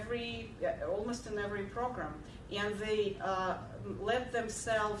almost in every program, and they let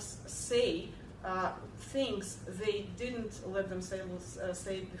themselves say things they didn't let themselves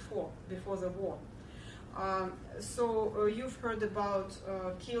say before the war. So you've heard about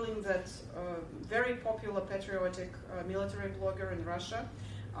killing that very popular patriotic military blogger in Russia.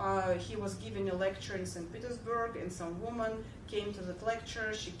 He was giving a lecture in St. Petersburg, and some woman came to that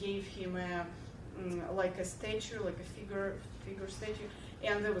lecture. She gave him like a statue, like a figure statue,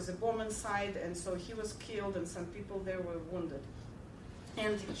 and there was a bomb inside, and so he was killed, and some people there were wounded.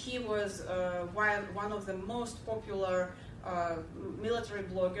 And he was one of the most popular military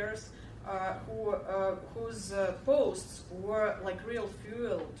bloggers whose posts were like real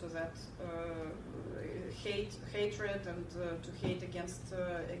fuel to that hatred and to hate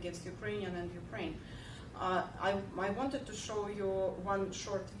against Ukrainian and Ukraine. I wanted to show you one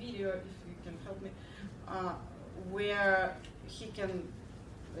short video, if you can help me, where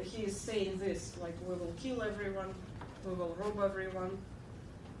he is saying this, like, we will kill everyone, we will rob everyone.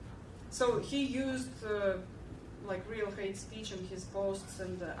 So he used like real hate speech in his posts,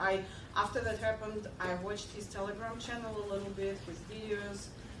 and after that happened, I watched his Telegram channel a little bit, his videos,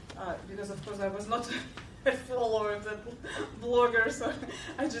 because of course I was not a follower of that blogger, so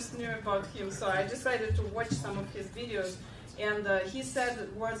I just knew about him. So I decided to watch some of his videos, and he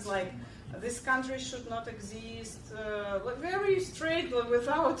said words like, this country should not exist, like very straight,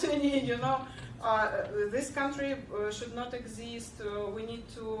 without any, this country should not exist, we need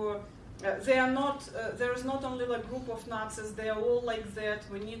to, they are not, there is not only a group of Nazis, they are all like that,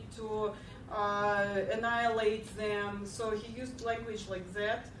 we need to annihilate them. So he used language like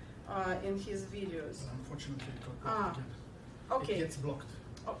that in his videos. Unfortunately, it got blocked again. Okay. It gets blocked.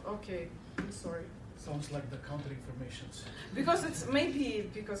 Oh, okay, I'm sorry. Sounds like the counter informations. Because it's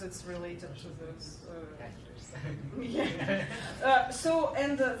related to this. Yeah. So,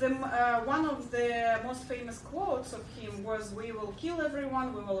 and one of the most famous quotes of him was, "We will kill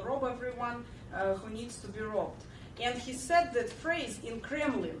everyone, we will rob everyone who needs to be robbed." And he said that phrase in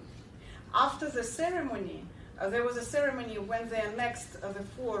Kremlin. After the ceremony, there was a ceremony when they annexed the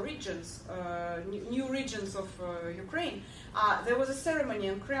 4 regions, new regions of Ukraine. There was a ceremony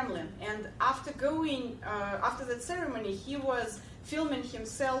in Kremlin, and after that ceremony, he was filming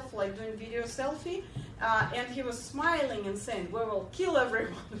himself, like doing video selfie, and he was smiling and saying, "We will kill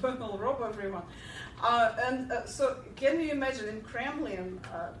everyone, we will rob everyone." So can you imagine in Kremlin,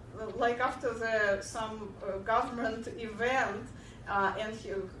 like after some government event, and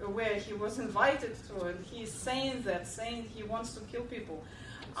where he was invited to, and he's saying he wants to kill people,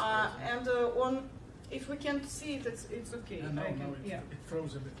 and if we can't see it, it's okay. It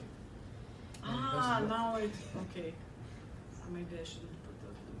froze everything. Now it's okay. Maybe I shouldn't put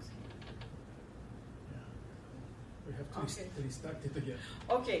those links here. Yeah. We have to restart it again.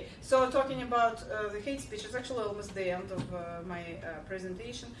 Okay, so talking about the hate speech, it's actually almost the end of my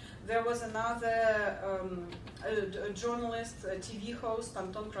presentation. There was another a journalist, a TV host,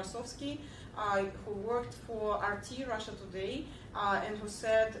 Anton Krasovsky, who worked for RT, Russia Today, and who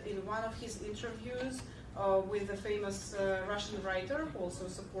said in one of his interviews with a famous Russian writer who also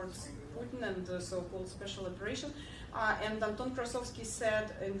supports Putin and the so-called special operation, and Anton Krasovsky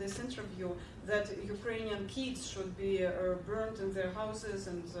said in this interview that Ukrainian kids should be burned in their houses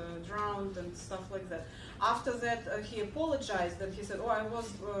and drowned and stuff like that. After that, he apologized and he said, "Oh, I was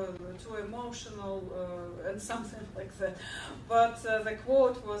too emotional," and something like that. But the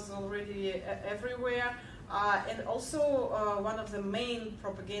quote was already everywhere. And also, one of the main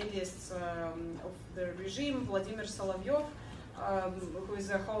propagandists of the regime, Vladimir Solovyov, who is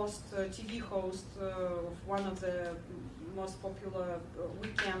a host, TV host of one of the most popular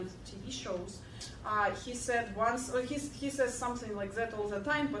weekend TV shows, he said once, he says something like that all the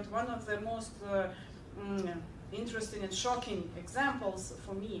time, but one of the most interesting and shocking examples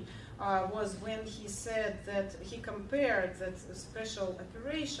for me was when he said that he compared that special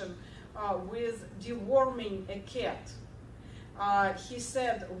operation with deworming a cat. He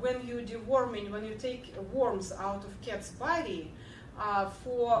said when you take worms out of cat's body,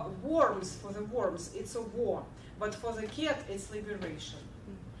 for the worms, it's a war, but for the cat, it's liberation.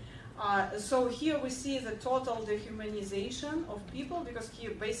 So here we see the total dehumanization of people because he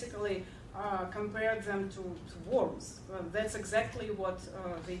basically compared them to worms. That's exactly what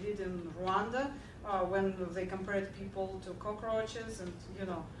they did in Rwanda when they compared people to cockroaches, and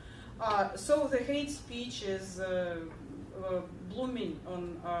so the hate speech is blooming on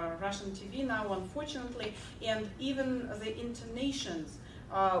Russian TV now, unfortunately, and even the intonations,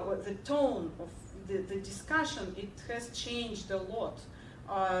 the tone of the discussion, it has changed a lot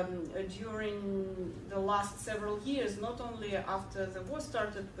during the last several years, not only after the war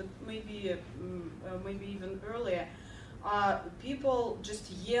started, but maybe even earlier. People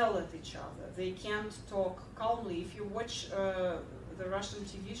just yell at each other. They can't talk calmly. If you watch the Russian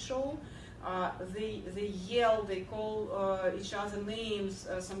TV show, they yell, they call each other names,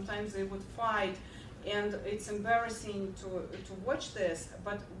 sometimes they would fight, and it's embarrassing to watch this.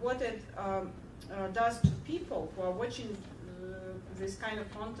 But what it does to people who are watching this kind of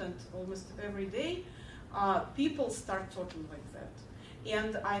content almost every day, people start talking like that.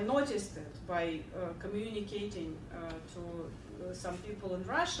 And I noticed it by communicating to some people in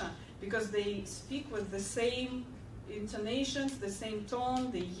Russia, because they speak with the same intonations, the same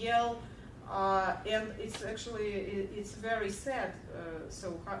tone, they yell, and it's actually, it's very sad,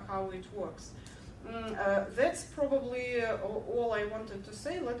 so how it works. That's probably all I wanted to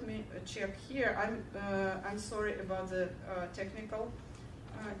say. Let me check here. I'm sorry about the technical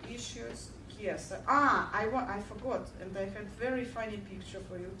issues. Yes. I forgot, and I had very funny picture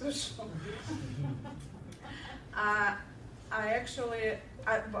for you to show.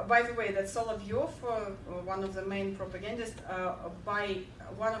 By the way, that Solovyov, one of the main propagandists, by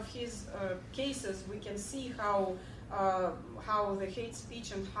one of his cases, we can see how the hate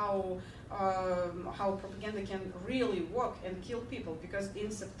speech and how propaganda can really work and kill people. Because in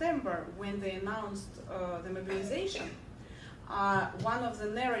September, when they announced the mobilization, one of the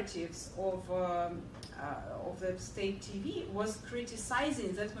narratives of the state TV was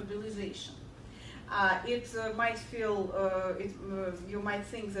criticizing that mobilization. It might feel, you might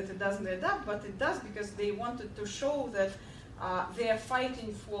think that it doesn't add up, but it does, because they wanted to show that they are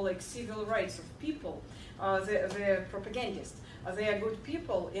fighting for like civil rights of people. They're propagandists. They are good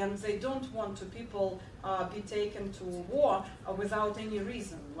people, and they don't want to people be taken to war without any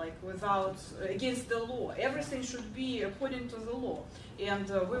reason, like against the law. Everything should be according to the law, and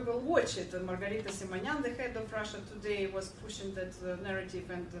we will watch it. And Margarita Simonyan, the head of Russia Today, was pushing that narrative,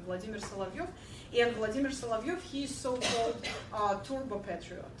 and Vladimir Solovyov. And Vladimir Solovyov, he is so-called turbo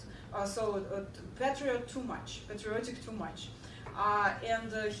patriot. Patriotic too much.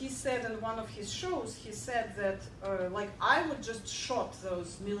 And he said in one of his shows, he said that I would just shot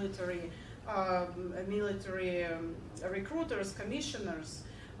those military recruiters, commissioners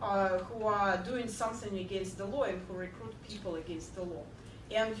who are doing something against the law and who recruit people against the law.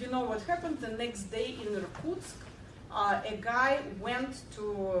 And you know what happened the next day in Irkutsk? A guy went to,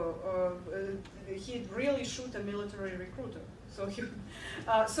 he really shoot a military recruiter.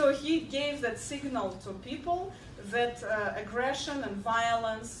 So he gave that signal to people that aggression and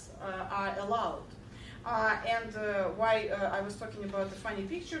violence are allowed. And why I was talking about the funny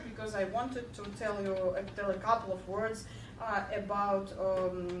picture, because I wanted to tell a couple of words about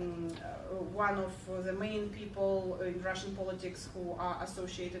one of the main people in Russian politics who are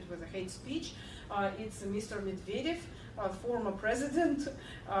associated with the hate speech. It's Mr. Medvedev, former president,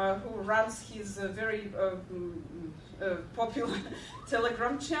 who runs his very popular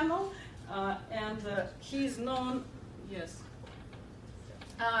Telegram channel, and he is known. Yes,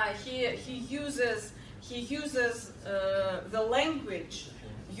 he uses the language.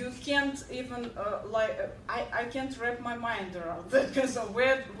 You can't even I can't wrap my mind around that, because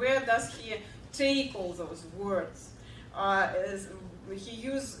where does he take all those words? He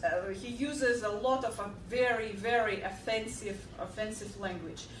uses a lot of very, very offensive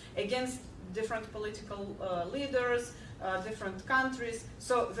language against different political leaders, different countries.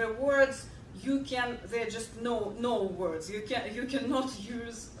 So the words they're just no words. You cannot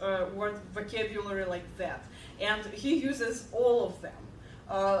use word vocabulary like that. And he uses all of them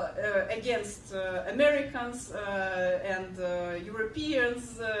against Americans and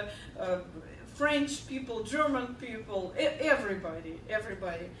Europeans. French people, German people, everybody.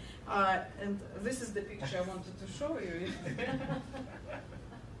 And this is the picture I wanted to show you.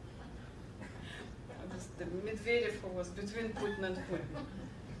 This is the Medvedev who was between Putin and Putin.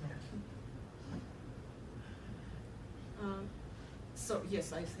 So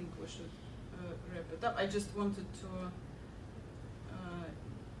yes, I think we should wrap it up. I just wanted to.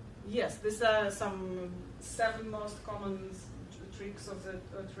 Yes, these are some 7 most common tricks of the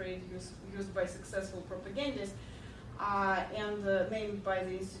trade used by successful propagandists, and named by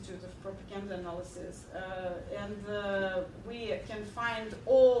the Institute of Propaganda Analysis. We can find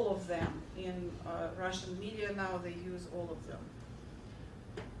all of them in Russian media now. They use all of them.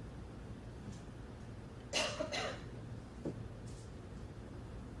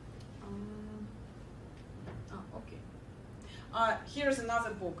 Here's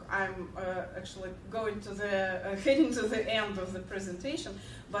another book. I'm actually going to heading to the end of the presentation,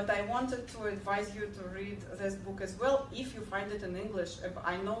 but I wanted to advise you to read this book as well if you find it in English.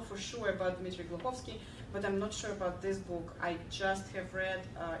 I know for sure about Dmitry Glukhovsky, but I'm not sure about this book. I just have read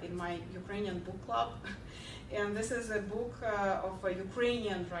in my Ukrainian book club, and this is a book of a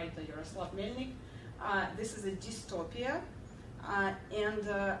Ukrainian writer, Yaroslav Melnik. This is a dystopia, and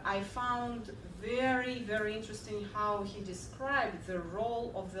I found very, very interesting how he described the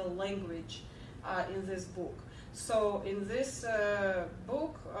role of the language in this book. So in this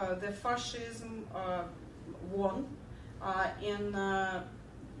book, the fascism won.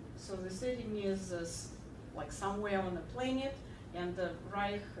 So the setting is like somewhere on a planet, and the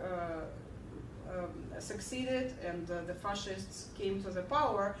Reich succeeded, and the fascists came to the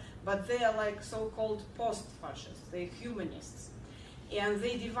power, but they are like so-called post-fascists, they're humanists. And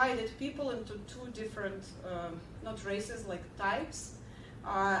they divided people into 2 different, not races, like types.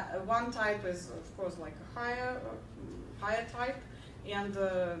 One type is, of course, like a higher type, and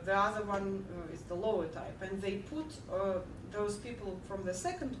the other one is the lower type. And they put those people from the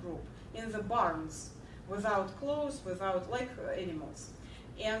second group in the barns, without clothes, without, like animals.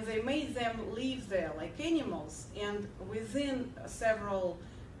 And they made them live there like animals, and within several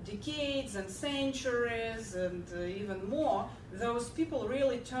decades and centuries and even more, those people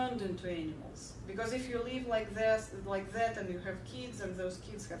really turned into animals. Because if you live like this, like that, and you have kids, and those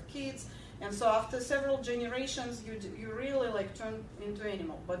kids have kids, and so after several generations, you really like turn into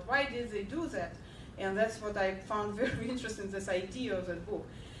animal. But why did they do that? And that's what I found very interesting, this idea of that book.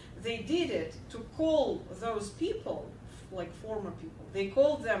 They did it to call those people, like former people, they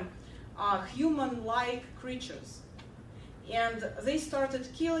called them human-like creatures. And they started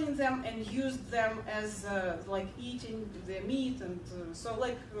killing them and used them as like eating their meat, and so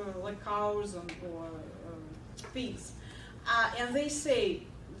like cows or pigs. And they say,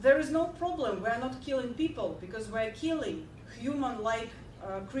 there is no problem, we are not killing people because we are killing human-like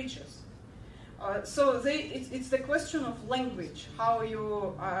creatures. So it's the question of language, how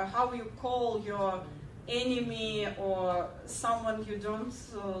you call your enemy or someone you don't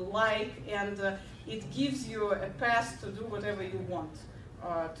like, and it gives you a pass to do whatever you want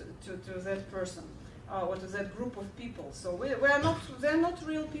to that person or to that group of people. So they're not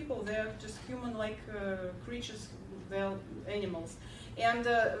real people, they're just human-like creatures, they're animals. And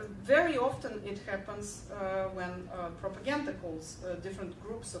very often it happens when propaganda calls different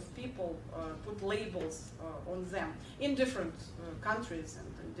groups of people, put labels on them in different countries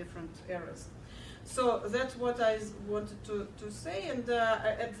and in different eras. So that's what I wanted to say, and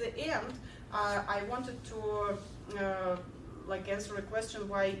at the end I wanted to like answer a question,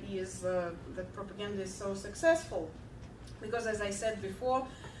 why is that propaganda is so successful? Because as I said before,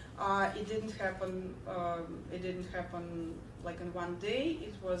 it didn't happen like in one day.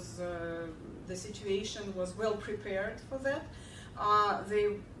 It was the situation was well prepared for that.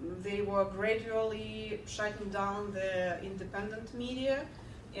 They were gradually shutting down the independent media,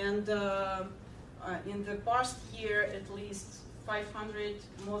 and In the past year, at least 500,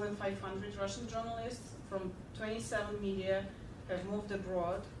 more than 500 Russian journalists from 27 media have moved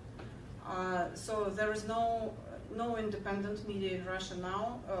abroad. So there is no independent media in Russia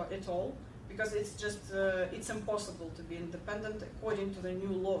now at all, because it's just it's impossible to be independent according to the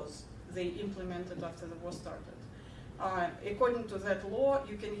new laws they implemented after the war started. According to that law,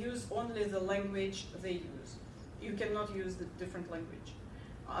 you can use only the language they use. You cannot use the different language.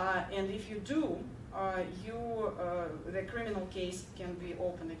 And if you do, the criminal case can be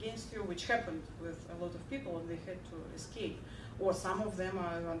opened against you, which happened with a lot of people, and they had to escape. Or some of them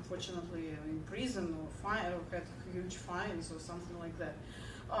are unfortunately in prison or had huge fines or something like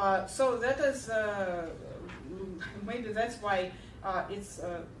that. So that is maybe that's why it's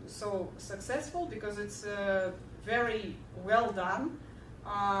so successful, because it's very well done,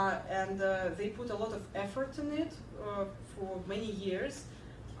 and they put a lot of effort in it for many years.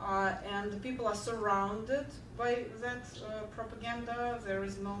 And people are surrounded by that propaganda.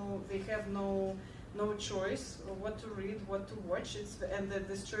 They have no choice what to read, what to watch. And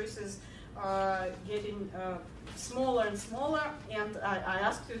this choice is getting smaller and smaller. And I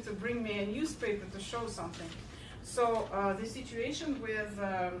asked you to bring me a newspaper to show something. So the situation with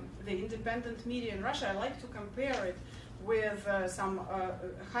the independent media in Russia, I like to compare it with some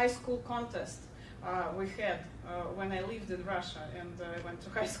high school contest we had when I lived in Russia and I went to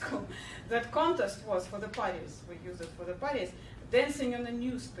high school. That contest was for the parties. We used it for the parties. Dancing on a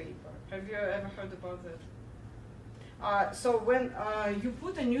newspaper. Have you ever heard about that? So when you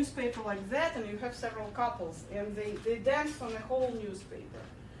put a newspaper like that and you have several couples and they dance on a whole newspaper,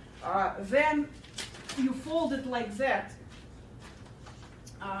 then you fold it like that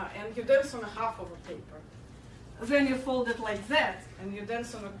and you dance on a half of a paper. Then you fold it like that and you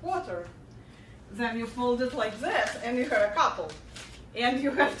dance on a quarter. Then you fold it like that and you have a couple. And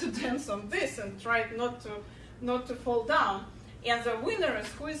you have to dance on this and try not to fall down. And the winner is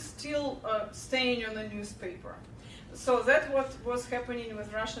who is still staying on the newspaper. So that's what was happening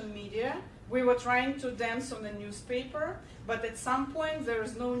with Russian media. We were trying to dance on the newspaper, but at some point there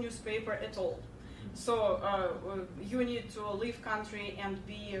is no newspaper at all. So you need to leave country and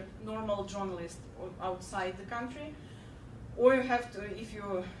be a normal journalist outside the country, or you have to, if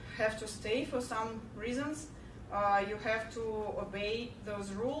you have to stay for some reasons, you have to obey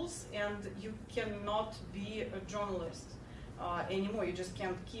those rules, and you cannot be a journalist anymore. You just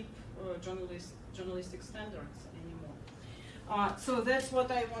can't keep journalistic standards anymore. So that's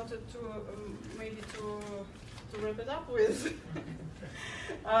what I wanted to maybe to wrap it up with.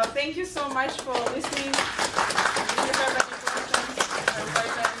 Thank you so much for listening. If you have any questions,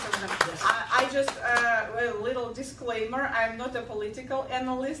 I just a little disclaimer. I'm not a political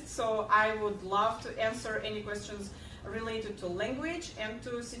analyst, so I would love to answer any questions related to language and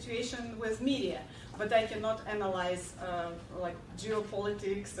to situation with media, but I cannot analyze like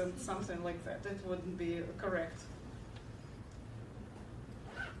geopolitics and something like that. It wouldn't be correct.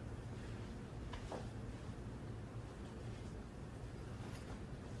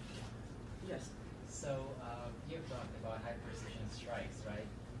 Yes. So you talked about high precision strikes, right?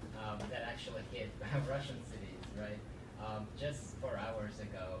 That actually hit Russian cities, right? Just 4 hours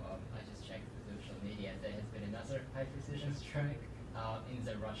ago, I just checked the social media. There has been another high precision strike in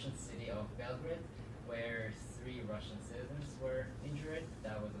the Russian city of Belgrade, where 3 Russian citizens were injured.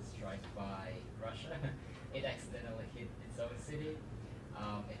 That was a strike by Russia. It accidentally hit its own city.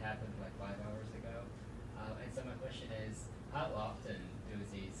 It happened like 5 hours ago. And so my question is, how often do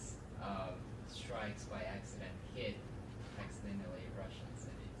these strikes by accident hit accidentally Russian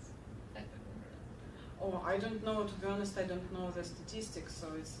cities at the border? Oh, I don't know. To be honest, I don't know the statistics, so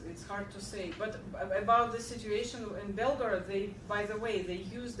it's hard to say. But about the situation in Belgrade, by the way, they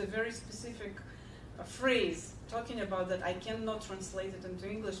used a very specific phrase talking about that. I cannot translate it into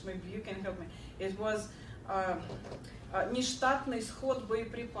English. Maybe you can help me. It was нештатный сход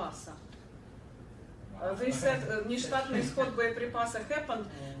боеприпаса. They said нештатный сход боеприпаса happened.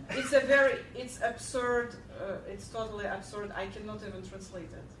 It's absurd. It's totally absurd. I cannot even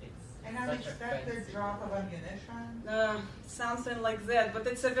translate it. An unexpected drop of ammunition? Something like that, but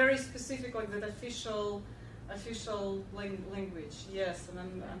it's a very specific, like that official language. Yes, an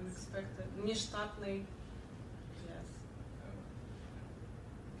unexpected. Нештатный. Yes.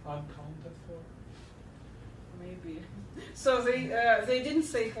 Uncounted for? Maybe. So they didn't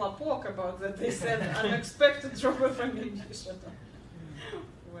say хлопок about that. They said unexpected drop of ammunition.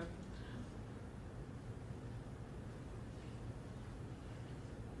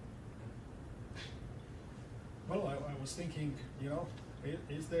 Well, I was thinking,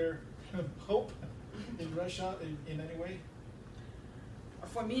 is there hope in Russia in any way?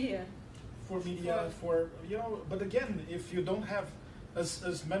 For media? for media, for, you know, but again, if you don't have,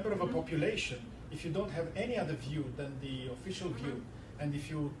 as member of a population, if you don't have any other view than the official view, and if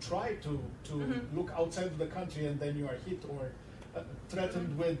you try to look outside of the country and then you are hit or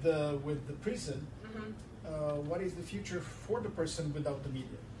threatened with the prison, what is the future for the person without the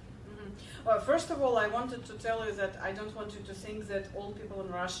media? Well, first of all, I wanted to tell you that I don't want you to think that all people in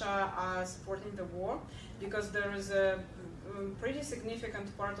Russia are supporting the war, because there is a pretty significant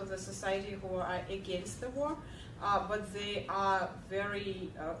part of the society who are against the war, but they are very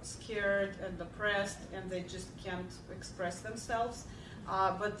scared and oppressed, and they just can't express themselves.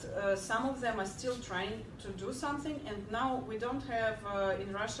 But some of them are still trying to do something, and now we don't have,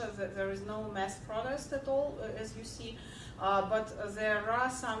 in Russia, there is no mass protest at all, as you see, but there are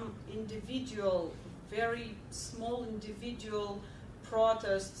some individual, very small individual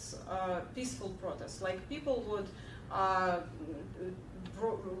protests, peaceful protests, like people would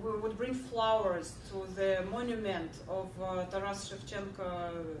bring flowers to the monument of Taras Shevchenko,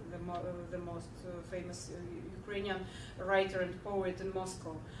 the most famous Ukrainian writer and poet in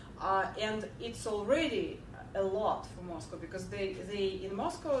Moscow. And it's already a lot for Moscow, because they in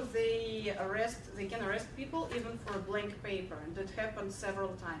Moscow they can arrest people even for a blank paper, and that happened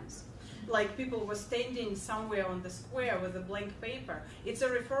several times. Like people were standing somewhere on the square with a blank paper. It's a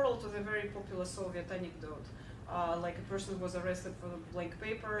referral to the very popular Soviet anecdote. Like a person was arrested for a blank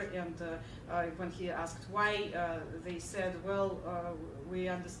paper, and when he asked why, they said, well, we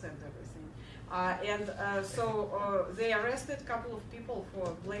understand everything. So they arrested a couple of people for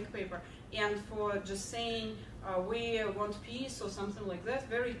blank paper, and for just saying, we want peace or something like that,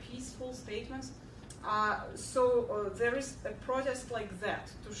 very peaceful statements. So there is a protest like that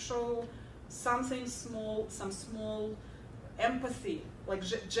to show something small, some small empathy, like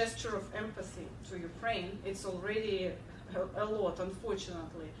gesture of empathy to Ukraine. It's already a lot,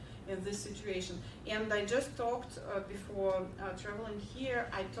 unfortunately, in this situation. And I just talked before traveling here,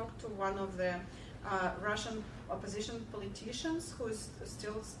 I talked to one of the Russian opposition politicians who is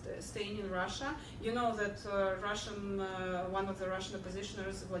still staying in Russia. You know that one of the Russian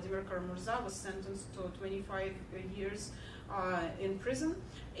oppositioners, Vladimir Karamurza, was sentenced to 25 years in prison.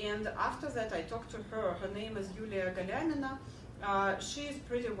 And after that, I talked to her. Her name is Yulia Galyanina. She is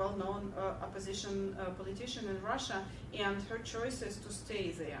pretty well-known opposition politician in Russia, and her choice is to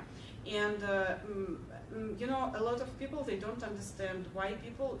stay there. And you know, a lot of people, they don't understand why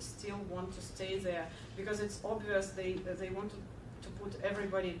people still want to stay there, because it's obvious they want to put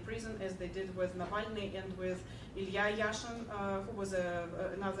everybody in prison, as they did with Navalny and with Ilya Yashin, who was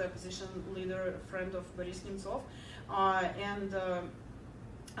another opposition leader, friend of Boris Nemtsov, and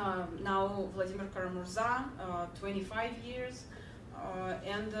now Vladimir Karamurza, 25 years,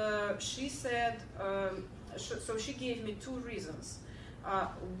 and she said, so she gave me two reasons.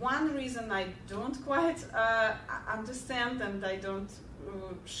 One reason I don't quite understand, and I don't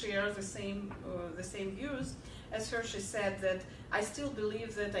share the same views as her. She said that I still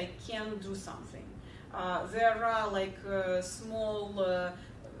believe that I can do something. There are like small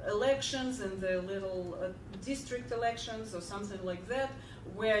elections and the little district elections or something like that,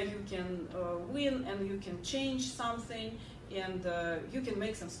 where you can win and you can change something, and you can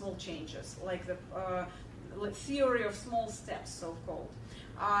make some small changes, like the theory of small steps, so-called.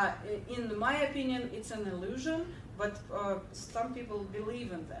 In my opinion, it's an illusion, but some people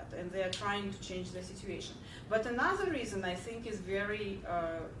believe in that, and they are trying to change the situation. But another reason I think is very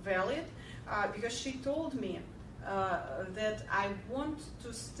valid, because she told me that I want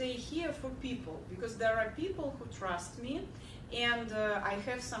to stay here for people, because there are people who trust me, and I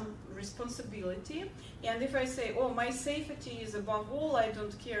have some responsibility. And if I say, oh, my safety is above all, I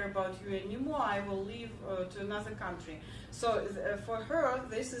don't care about you anymore, I will leave to another country. So for her,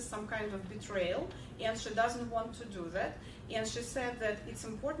 this is some kind of betrayal, and she doesn't want to do that. And she said that it's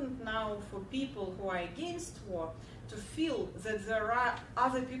important now for people who are against war to feel that there are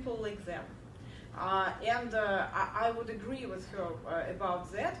other people like them. And I would agree with her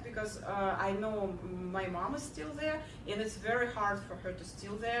about that, because I know my mom is still there, and it's very hard for her to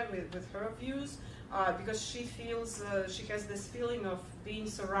still there with her views, because she feels, she has this feeling of being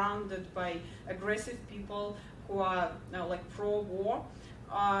surrounded by aggressive people who are like pro-war,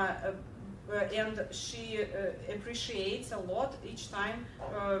 and she appreciates a lot each time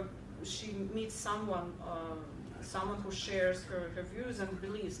she meets someone who shares her views and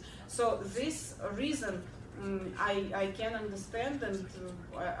beliefs. So this reason I can understand, and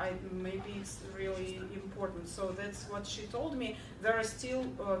maybe it's really important. So that's what she told me. There are still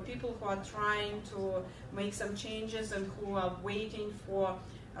people who are trying to make some changes and who are waiting for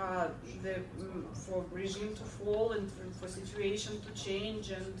for regime to fall and for situation to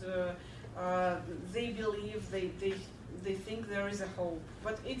change, and they believe, they think there is a hope,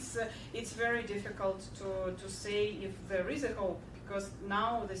 but it's very difficult to say if there is a hope, because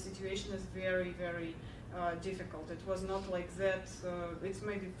now the situation is very, very difficult. It was not like that. It's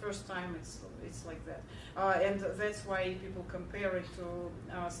maybe first time it's like that, and that's why people compare it to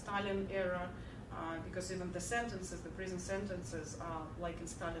Stalin era, because even the sentences, the prison sentences, are like in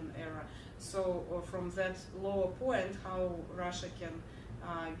Stalin era. So from that lower point, how Russia can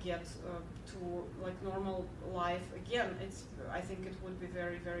get to like normal life again, I think it would be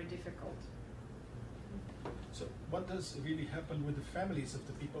very, very difficult. So what does really happen with the families of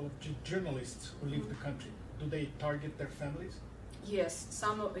the people, journalists who leave the country? Do they target their families? Yes,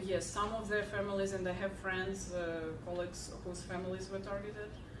 some of their families, and I have friends, colleagues whose families were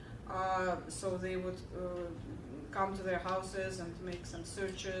targeted. So they would come to their houses and make some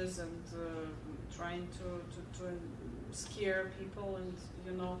searches and trying to scare people, and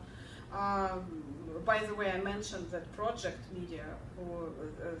you know. By the way, I mentioned that Project Media,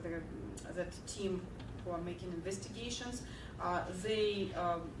 that team who are making investigations, they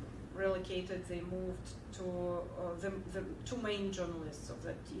relocated. They moved to the two main journalists of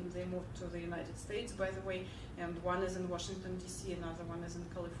that team. They moved to the United States, by the way, and one is in Washington D.C., another one is in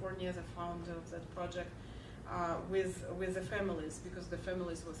California. The founder of that project, with the families, because the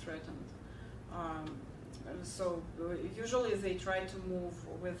families were threatened. So usually they try to move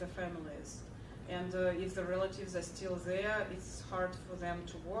with the families, and if the relatives are still there, it's hard for them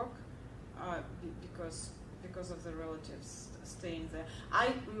to work because of the relatives staying there.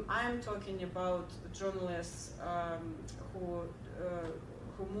 I am talking about journalists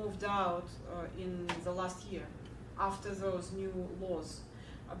who moved out in the last year after those new laws,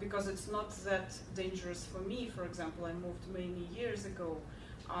 because it's not that dangerous for me. For example, I moved many years ago.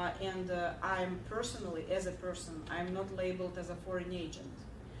 And I'm personally, as a person, I'm not labeled as a foreign agent.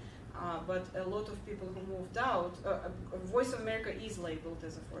 But a lot of people who moved out, Voice of America is labeled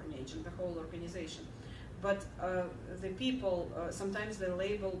as a foreign agent, the whole organization. But the people, sometimes they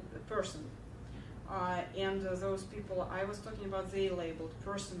label a person. And those people I was talking about, they labeled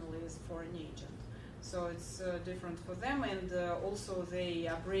personally as foreign agent. So it's different for them, and also they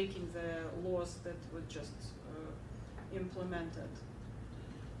are breaking the laws that were just implemented.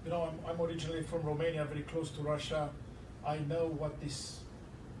 You know, I'm originally from Romania, very close to Russia. I know what this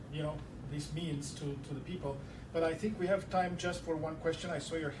means to the people. But I think we have time just for one question. I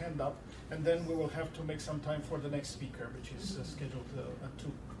saw your hand up, and then we will have to make some time for the next speaker, which is scheduled at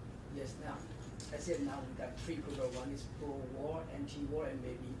 2. Yes, now, I said now we got 3 groups. One is pro-war, anti-war, and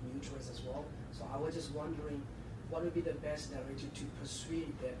maybe neutrals as well. So I was just wondering, what would be the best narrative to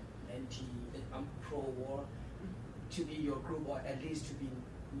persuade the pro-war to be your group, or at least to be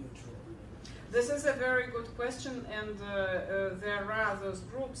neutral? This is a very good question, and there are those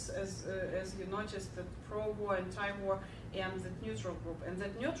groups, as you noticed, the pro-war, anti-war, and the neutral group. And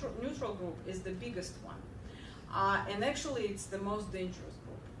that neutral group is the biggest one. And actually, it's the most dangerous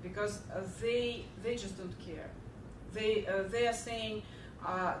group, because they just don't care. They are saying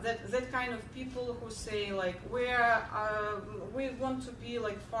that kind of people who say, like, we want to be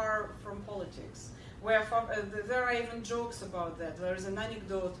like far from politics. There are even jokes about that. There is an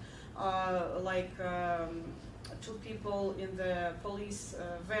anecdote, two people in the police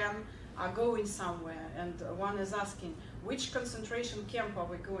van are going somewhere, and one is asking, which concentration camp are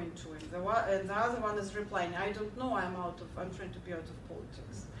we going to? And the other one is replying, I don't know, I'm trying to be out of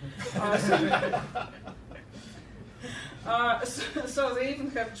politics. So they even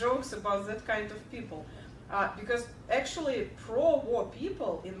have jokes about that kind of people. Because actually, pro-war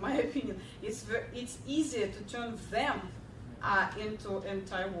people, in my opinion, it's easier to turn them into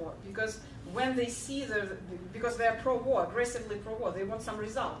anti-war, because when they see because they are pro-war, aggressively pro-war, they want some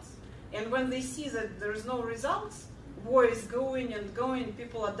results, and when they see that there is no results, war is going and going,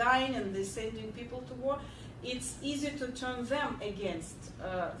 people are dying, and they're sending people to war, it's easier to turn them against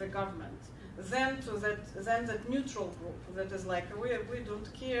the government than that neutral group that is like, we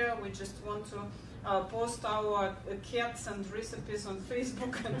don't care, we just want to post our cats and recipes on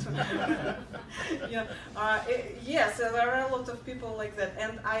Facebook. And yes, there are a lot of people like that.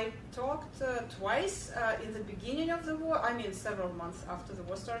 And I talked twice in the beginning of the war, I mean several months after the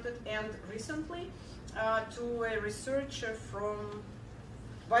war started, and recently to a researcher from,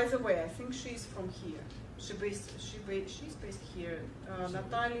 by the way, I think she's from here. She's based here.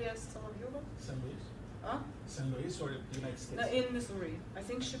 Natalia Solovyova. St. Louis? Huh? St. Louis or the United States? No, in Missouri. I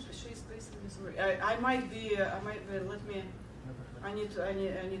think she's based in Missouri. I might be. Let me. I need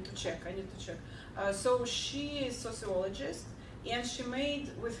to check. So she is sociologist, and she made,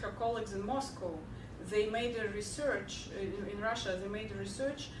 with her colleagues in Moscow, they made a research in Russia. They made a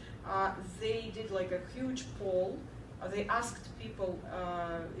research They did like a huge poll. They asked people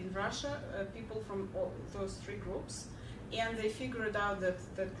in Russia, people from all those three groups, and they figured out that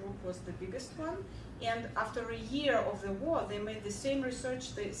that group was the biggest one. And after a year of the war, they made the same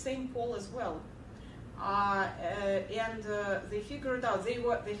research, the same poll as well. They figured out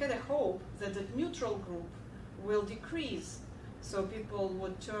they had a hope that the neutral group will decrease, so people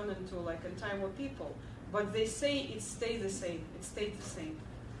would turn into like anti-war people. But they say it stayed the same. It stayed the same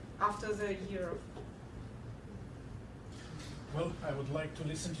after the year. Well, I would like to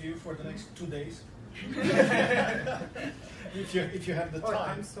listen to you for the next 2 days. if you have the time.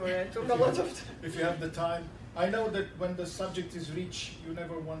 Oh, I'm sorry, I took a lot of time. If you have the time. I know that when the subject is rich, you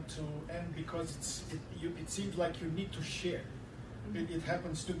never want to end because it seems like you need to share. It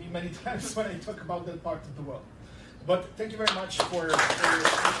happens to me many times when I talk about that part of the world. But thank you very much for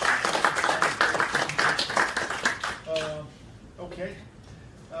okay.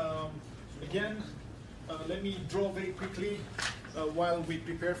 Again, let me draw very quickly while we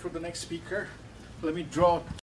prepare for the next speaker. Let me draw